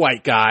juice up a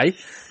white guy.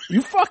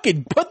 You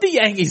fucking put the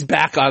Yankees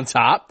back on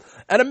top.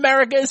 And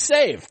America is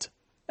saved.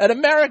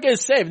 Then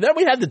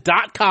we had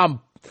the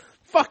 .com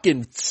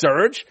fucking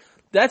surge.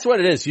 That's what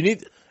it is.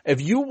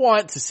 If you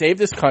want to save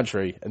this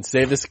country and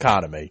save this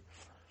economy,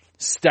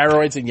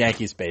 steroids and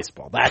Yankees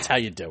baseball. That's how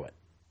you do it.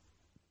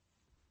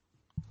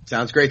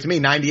 Sounds great to me.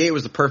 98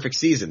 was the perfect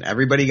season.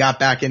 Everybody got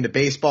back into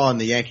baseball and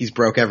the Yankees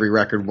broke every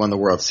record, won the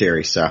World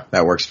Series. So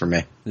that works for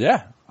me.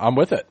 Yeah, I'm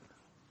with it.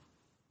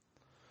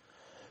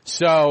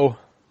 So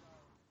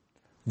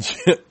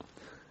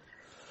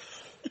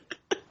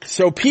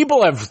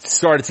people have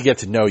started to get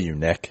to know you,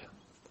 Nick.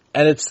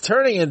 And it's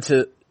turning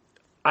into,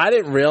 I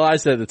didn't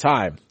realize it at the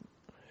time,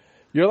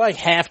 you're like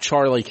half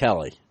Charlie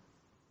Kelly.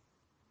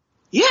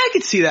 Yeah, I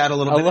could see that a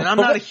little bit. And I'm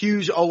not a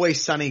huge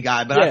Always Sunny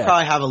guy, but I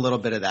probably have a little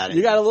bit of that in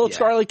you. You got a little yeah.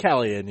 Charlie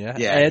Kelly in you.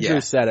 Yeah,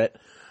 Andrew said it.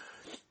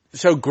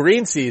 So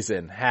green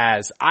season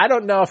has, I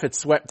don't know if it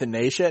swept the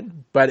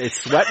nation, but it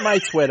swept my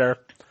Twitter.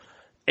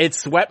 It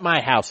swept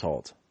my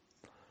household.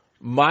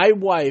 My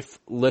wife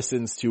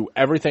listens to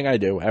everything I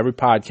do, every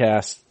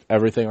podcast,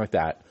 everything like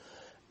that.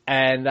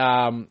 And,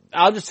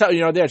 I'll just tell you,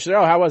 know, she's like,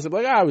 oh, how was it?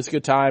 I'm like, it was a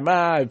good time.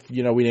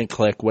 We didn't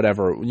click,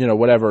 whatever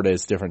it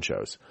is, different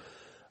shows.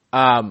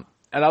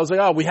 And I was like,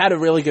 oh, we had a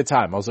really good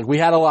time. I was like, we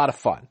had a lot of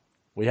fun.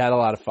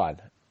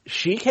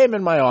 She came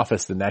in my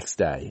office the next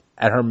day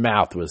and her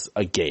mouth was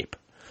agape.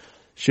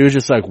 She was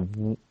just like,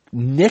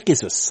 Nick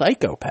is a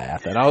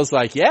psychopath. And I was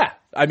like, yeah,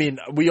 I mean,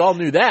 we all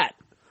knew that.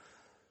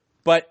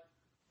 But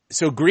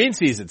so green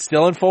season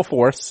still in full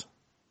force.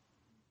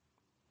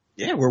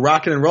 Yeah, we're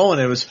rocking and rolling.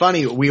 It was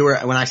funny.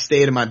 When I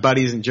stayed at my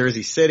buddies in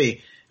Jersey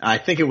City, I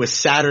think it was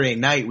Saturday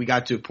night, we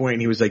got to a point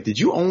and he was like, did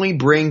you only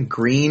bring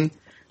green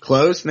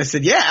clothes? And I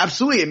said, yeah,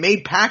 absolutely. It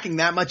made packing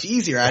that much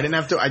easier. I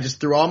just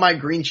threw all my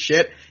green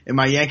shit in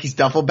my Yankees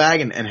duffel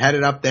bag and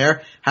headed up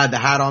there. Had the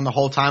hat on the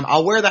whole time.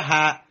 I'll wear the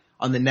hat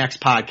on the next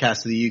podcast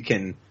so that you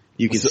can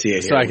see it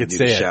here. So I can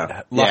see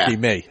it. Lucky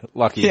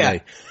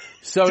me.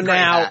 So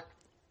now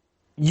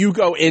you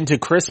go into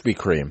Krispy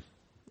Kreme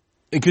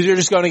because you're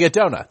just going to get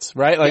donuts,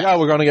 right? Like,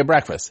 we're going to get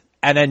breakfast.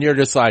 And then you're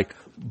just like,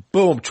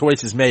 boom,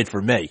 choice is made for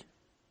me.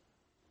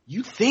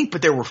 You think,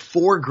 but there were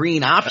 4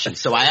 green options,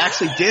 so I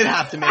actually did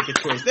have to make a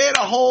choice. They had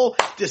a whole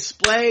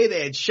display.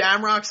 They had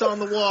shamrocks on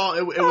the wall.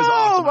 It was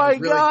awesome. I was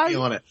really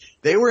feeling it.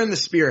 They were in the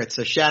spirit,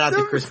 so shout out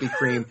to Krispy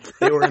Kreme.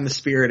 They were in the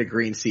spirit of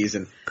green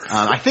season.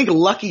 I think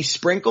Lucky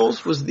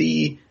Sprinkles was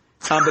the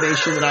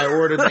combination that I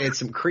ordered. They had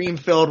some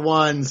cream-filled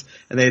ones,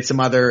 and they had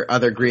some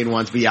other green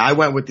ones. But yeah, I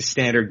went with the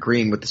standard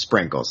green with the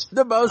sprinkles.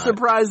 The most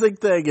surprising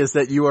thing is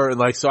that you were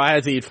like, so I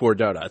had to eat 4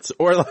 donuts,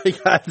 or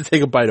like I had to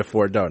take a bite of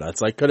 4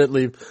 donuts. I couldn't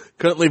leave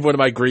one of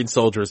my green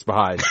soldiers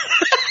behind.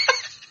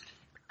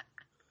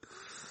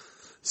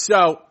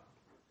 So,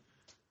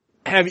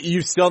 have you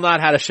still not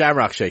had a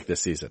Shamrock Shake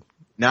this season?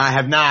 No, I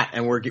have not,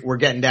 and we're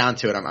getting down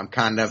to it. I'm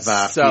kind of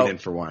feeding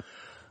for one.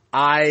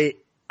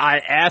 I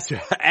asked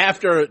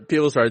after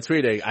people started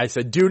tweeting, I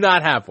said, do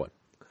not have one.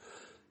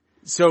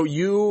 So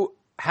you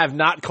have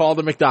not called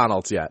a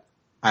McDonald's yet.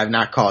 I have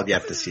not called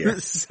yet this year.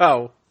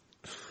 So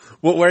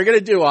what we're going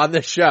to do on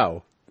this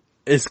show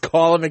is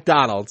call a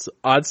McDonald's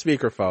on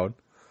speakerphone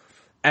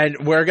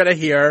and we're going to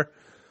hear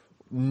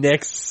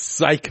Nick's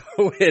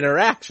psycho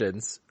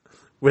interactions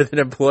with an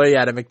employee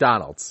at a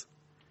McDonald's.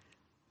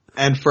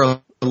 And for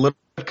a little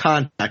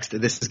context,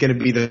 this is going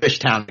to be the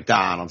Fishtown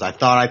McDonald's. I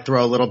thought I'd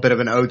throw a little bit of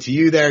an ode to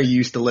you there. You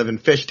used to live in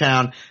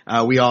Fishtown.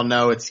 We all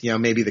know it's,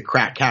 maybe the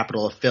crack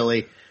capital of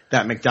Philly,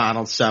 that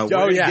McDonald's. So we're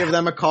going to give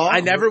them a call. I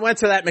never went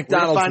to that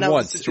McDonald's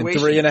once in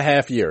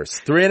 3.5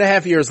 years.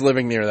 3.5 years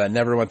living near that.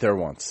 Never went there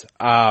once.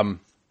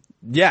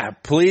 Yeah,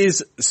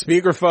 please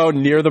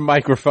speakerphone near the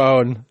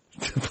microphone.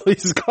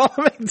 Please call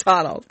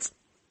McDonald's.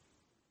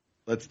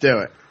 Let's do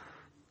it.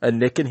 And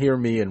Nick can hear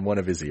me in one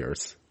of his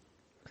ears.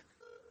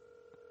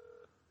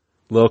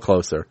 A little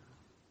closer.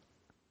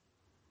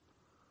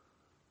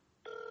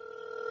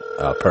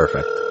 Oh,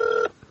 perfect.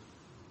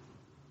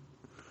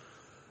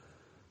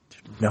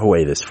 No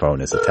way this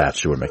phone is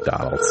attached to a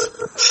McDonald's.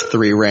 It's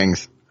 3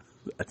 rings.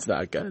 That's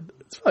not good.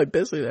 It's probably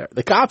busy there.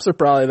 The cops are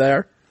probably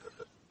there.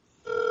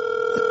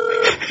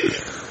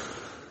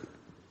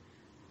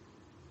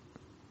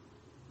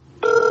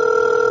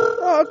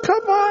 Oh,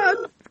 come on.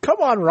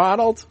 Come on,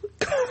 Ronald.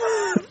 Come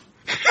on.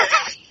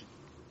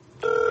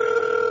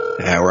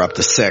 Yeah, we're up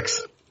to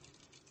 6.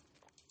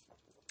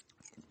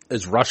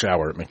 It's rush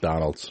hour at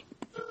McDonald's.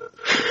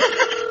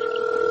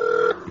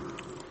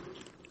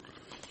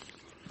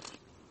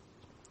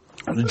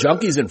 The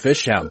junkies in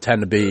Fishtown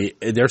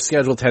their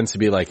schedule tends to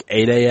be like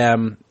 8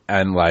 a.m.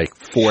 and like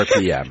 4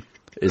 p.m.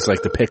 is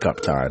like the pickup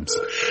times.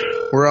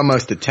 We're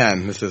almost at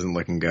 10. This isn't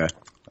looking good.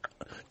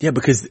 Yeah,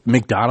 because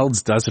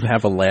McDonald's doesn't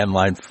have a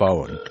landline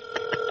phone.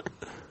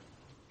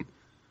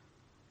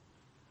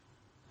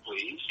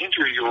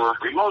 your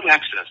remote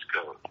access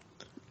code.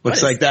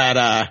 Looks like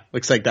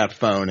that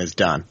phone is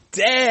done.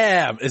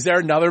 Damn! Is there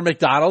another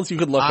McDonald's you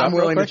could look up? I'm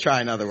willing real to quick? try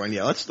another one.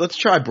 Yeah, let's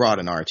try Broad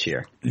and Arch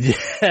here.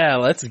 Yeah,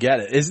 let's get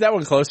it. Is that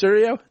one closer to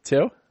you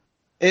too?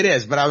 It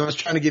is, but I was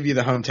trying to give you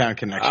the hometown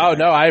connection. Oh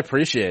no, I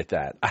appreciate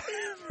that. I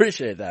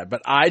appreciate that,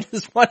 but I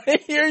just want to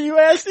hear you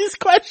ask these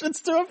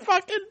questions to a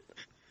fucking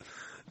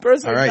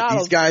person. All right,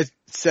 these guys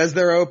says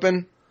they're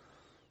open.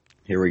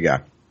 Here we go.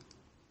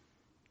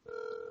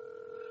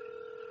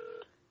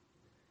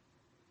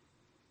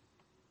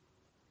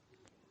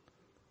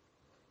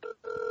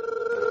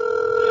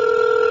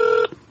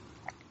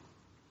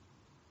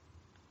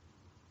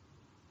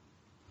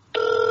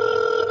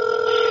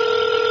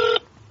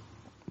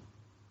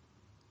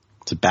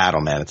 It's a battle,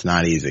 man. It's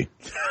not easy.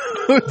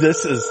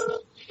 This is.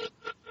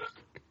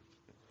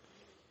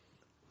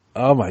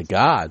 Oh my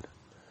God.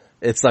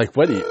 It's like,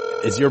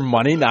 is your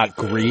money not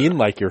green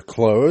like your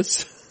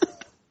clothes?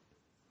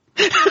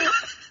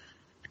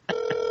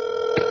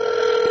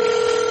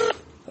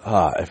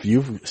 If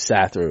you've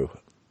sat through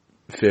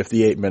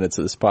 58 minutes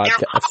of this podcast. Your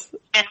call has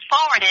been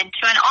forwarded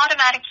to an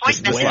automatic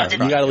voice Wait, message.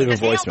 you gotta leave a The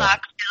voicemail.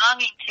 mailbox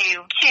belonging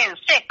to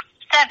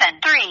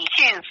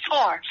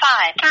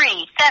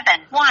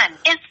 267-324-5371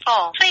 is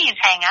full. Please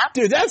hang up.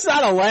 Dude, that's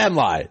not a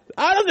landline.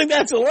 I don't think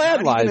that's a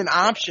landline. Not even an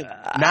option.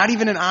 Not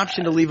even an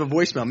option to leave a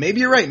voicemail.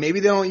 Maybe you're right. Maybe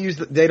they don't use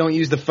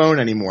the phone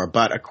anymore.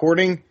 But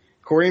according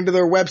to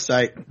their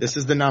website, this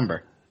is the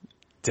number.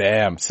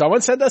 Damn.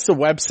 Someone sent us a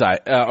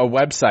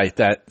website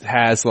that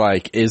has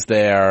like, is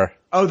there...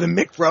 Oh, the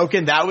Mick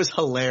Broken? That was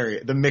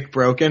hilarious. The Mick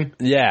Broken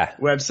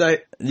website?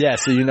 Yeah,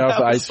 so you know that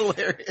was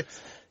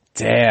hilarious.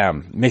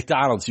 Damn.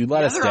 McDonald's, you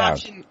let us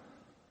down.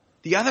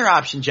 The other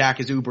option, Jack,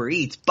 is Uber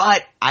Eats,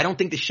 but I don't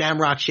think the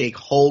Shamrock Shake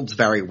holds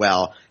very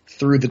well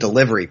through the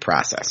delivery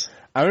process.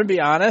 I'm going to be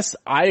honest,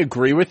 I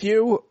agree with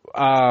you,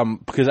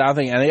 because I don't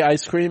think any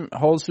ice cream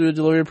holds through the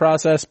delivery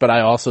process, but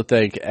I also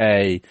think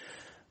a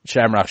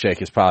Shamrock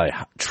Shake is probably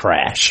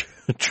trash.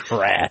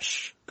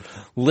 Trash.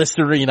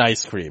 Listerine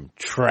ice cream.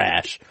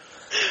 Trash.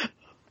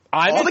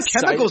 All the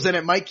chemicals in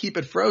it might keep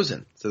it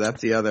frozen, so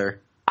that's the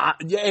other.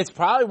 Yeah, it's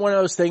probably one of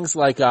those things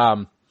like,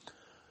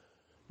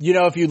 you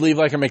know, if you leave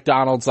like a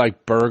McDonald's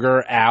like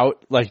burger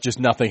out, like just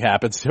nothing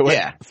happens to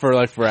it for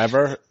like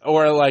forever.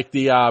 Or like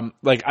the,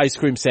 like ice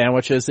cream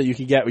sandwiches that you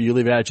can get where you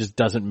leave it out, it just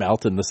doesn't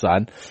melt in the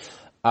sun.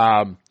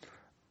 I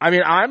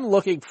mean, I'm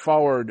looking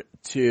forward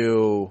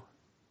to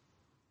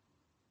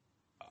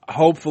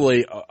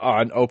hopefully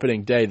on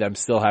opening day, them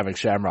still having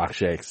Shamrock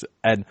Shakes.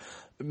 And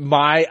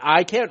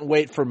I can't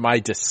wait for my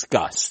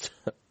disgust.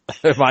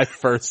 My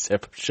first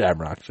sip of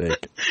Shamrock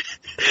Shake.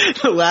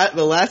 The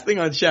last thing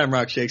on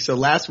Shamrock Shake. So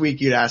last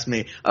week you'd asked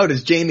me, "Oh,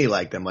 does Jamie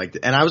like them?"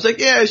 And I was like,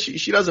 "Yeah,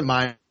 she doesn't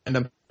mind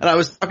them." And I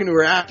was talking to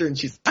her after, and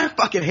she's, "I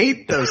fucking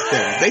hate those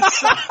things. They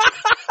suck."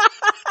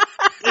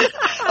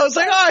 I was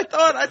like,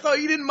 "Oh, I thought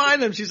you didn't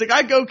mind them." She's like,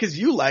 "I go because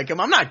you like them.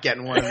 I'm not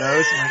getting one of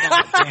those." I'm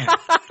like, "Oh,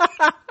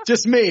 damn.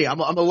 Just me. I'm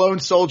a lone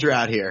soldier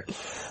out here."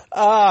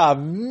 Oh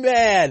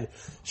man.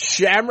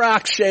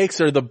 Shamrock Shakes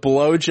are the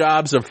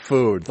blowjobs of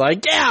food.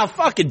 Like, yeah, I'll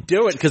fucking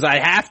do it because I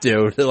have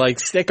to like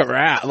stick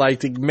around, like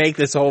to make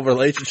this whole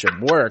relationship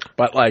work.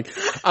 But like,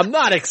 I'm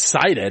not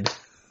excited.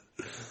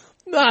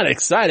 Not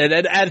excited.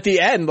 And at the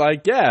end,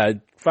 like, yeah,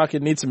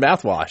 fucking need some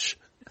mouthwash.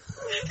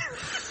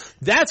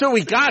 That's what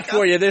we got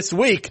for you this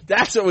week.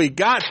 That's what we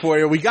got for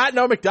you. We got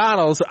no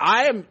McDonald's.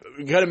 I am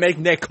going to make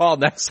Nick call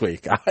next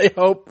week. I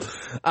hope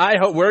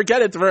we're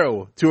getting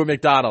through to a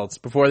McDonald's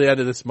before the end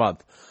of this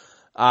month.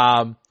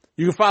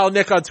 You can follow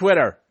Nick on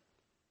Twitter.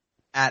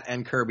 At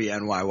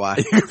NKirbyNYY.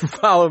 You can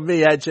follow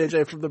me at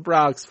JJ from the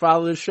Bronx.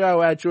 Follow the show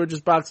at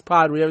George's Box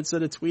Pod. We haven't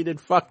sent a tweet in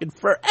fucking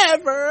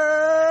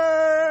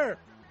forever.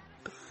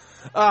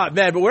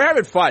 Man, but we're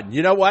having fun.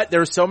 You know what?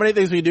 There are so many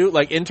things we do.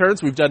 Like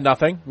interns, we've done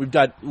nothing. We've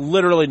done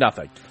literally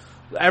nothing.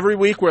 Every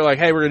week we're like,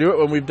 hey, we're gonna do it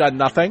when we've done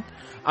nothing.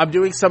 I'm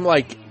doing some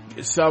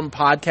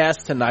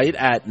podcast tonight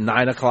at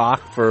 9:00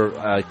 for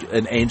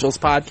an Angels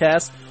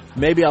podcast.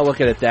 Maybe I'll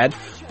look at it then.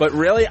 But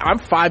really, I'm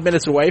 5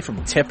 minutes away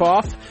from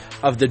tip-off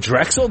of the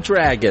Drexel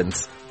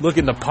Dragons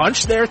looking to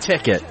punch their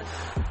ticket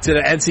to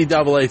the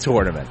NCAA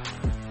tournament.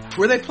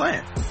 Where are they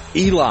playing?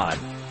 Elon.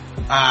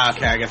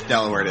 Okay, I guess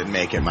Delaware didn't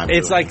make it.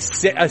 It's like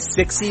a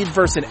 6 seed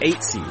versus an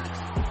 8 seed.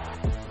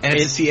 And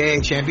it's a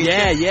CAA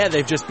championship? Yeah,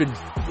 they've just been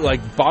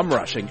like bum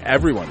rushing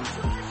everyone.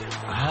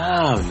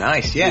 Oh,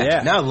 nice.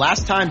 Yeah. No,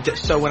 last time,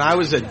 so when I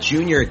was a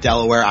junior at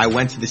Delaware, I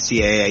went to the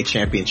CAA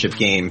championship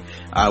game.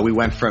 We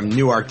went from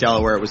Newark,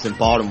 Delaware. It was in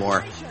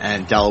Baltimore,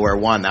 and Delaware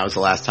won. That was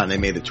the last time they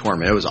made the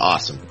tournament. It was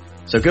awesome.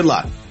 So good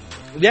luck.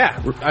 Yeah.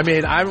 I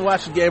mean, I haven't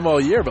watched the game all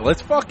year, but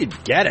let's fucking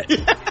get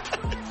it.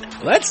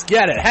 Let's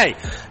get it. Hey,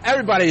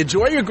 everybody,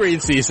 enjoy your green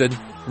season.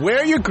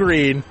 Wear your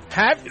green.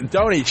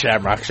 Don't eat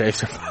Shamrock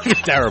Shakes. They're fucking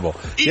terrible.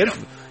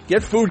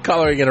 Get food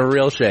coloring in a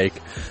real shake.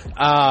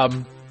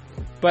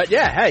 But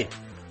yeah, hey,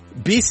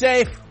 be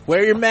safe.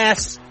 Wear your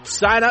mask.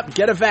 Sign up.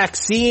 Get a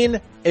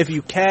vaccine if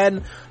you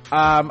can.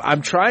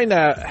 I'm trying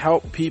to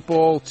help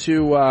people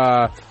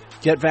to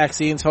get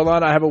vaccines. Hold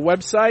on, I have a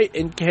website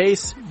in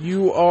case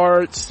you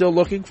are still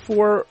looking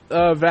for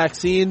a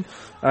vaccine.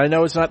 I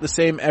know it's not the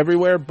same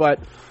everywhere, but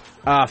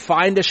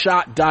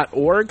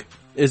findashot.org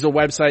is a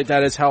website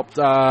that has helped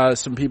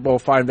some people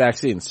find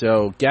vaccines.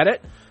 So get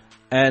it,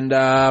 and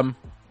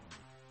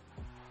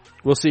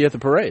we'll see you at the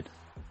parade.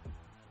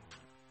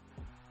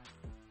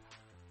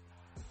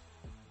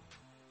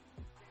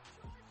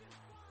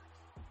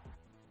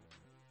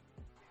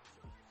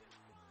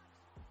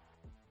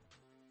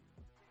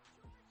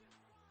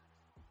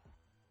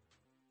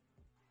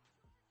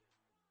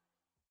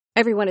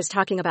 Everyone is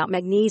talking about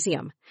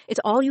magnesium. It's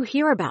all you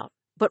hear about.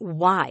 But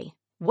why?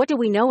 What do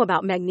we know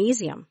about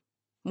magnesium?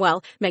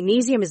 Well,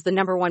 magnesium is the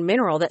number one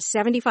mineral that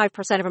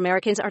 75% of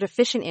Americans are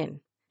deficient in.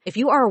 If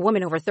you are a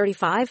woman over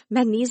 35,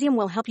 magnesium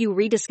will help you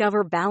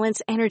rediscover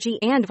balance, energy,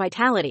 and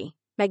vitality.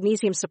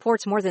 Magnesium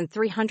supports more than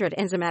 300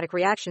 enzymatic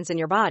reactions in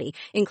your body,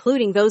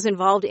 including those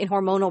involved in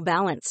hormonal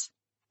balance.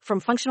 From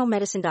functional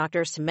medicine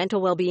doctors to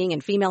mental well-being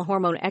and female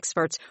hormone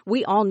experts,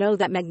 we all know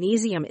that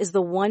magnesium is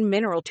the one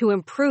mineral to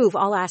improve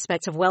all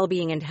aspects of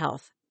well-being and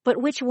health. But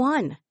which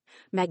one?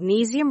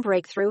 Magnesium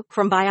Breakthrough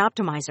from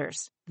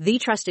Bioptimizers, the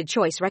trusted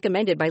choice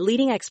recommended by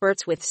leading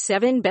experts with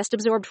 7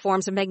 best-absorbed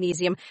forms of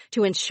magnesium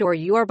to ensure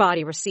your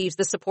body receives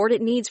the support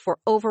it needs for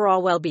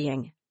overall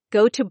well-being.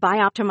 Go to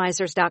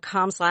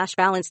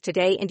bioptimizers.com/balance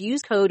today and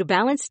use code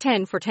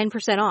BALANCE10 for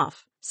 10%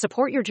 off.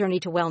 Support your journey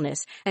to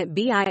wellness at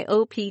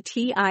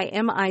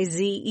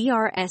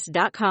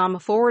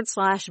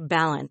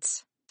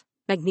bioptimizers.com/balance.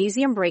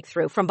 Magnesium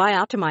Breakthrough from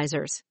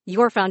Bioptimizers,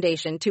 your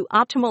foundation to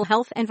optimal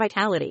health and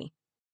vitality.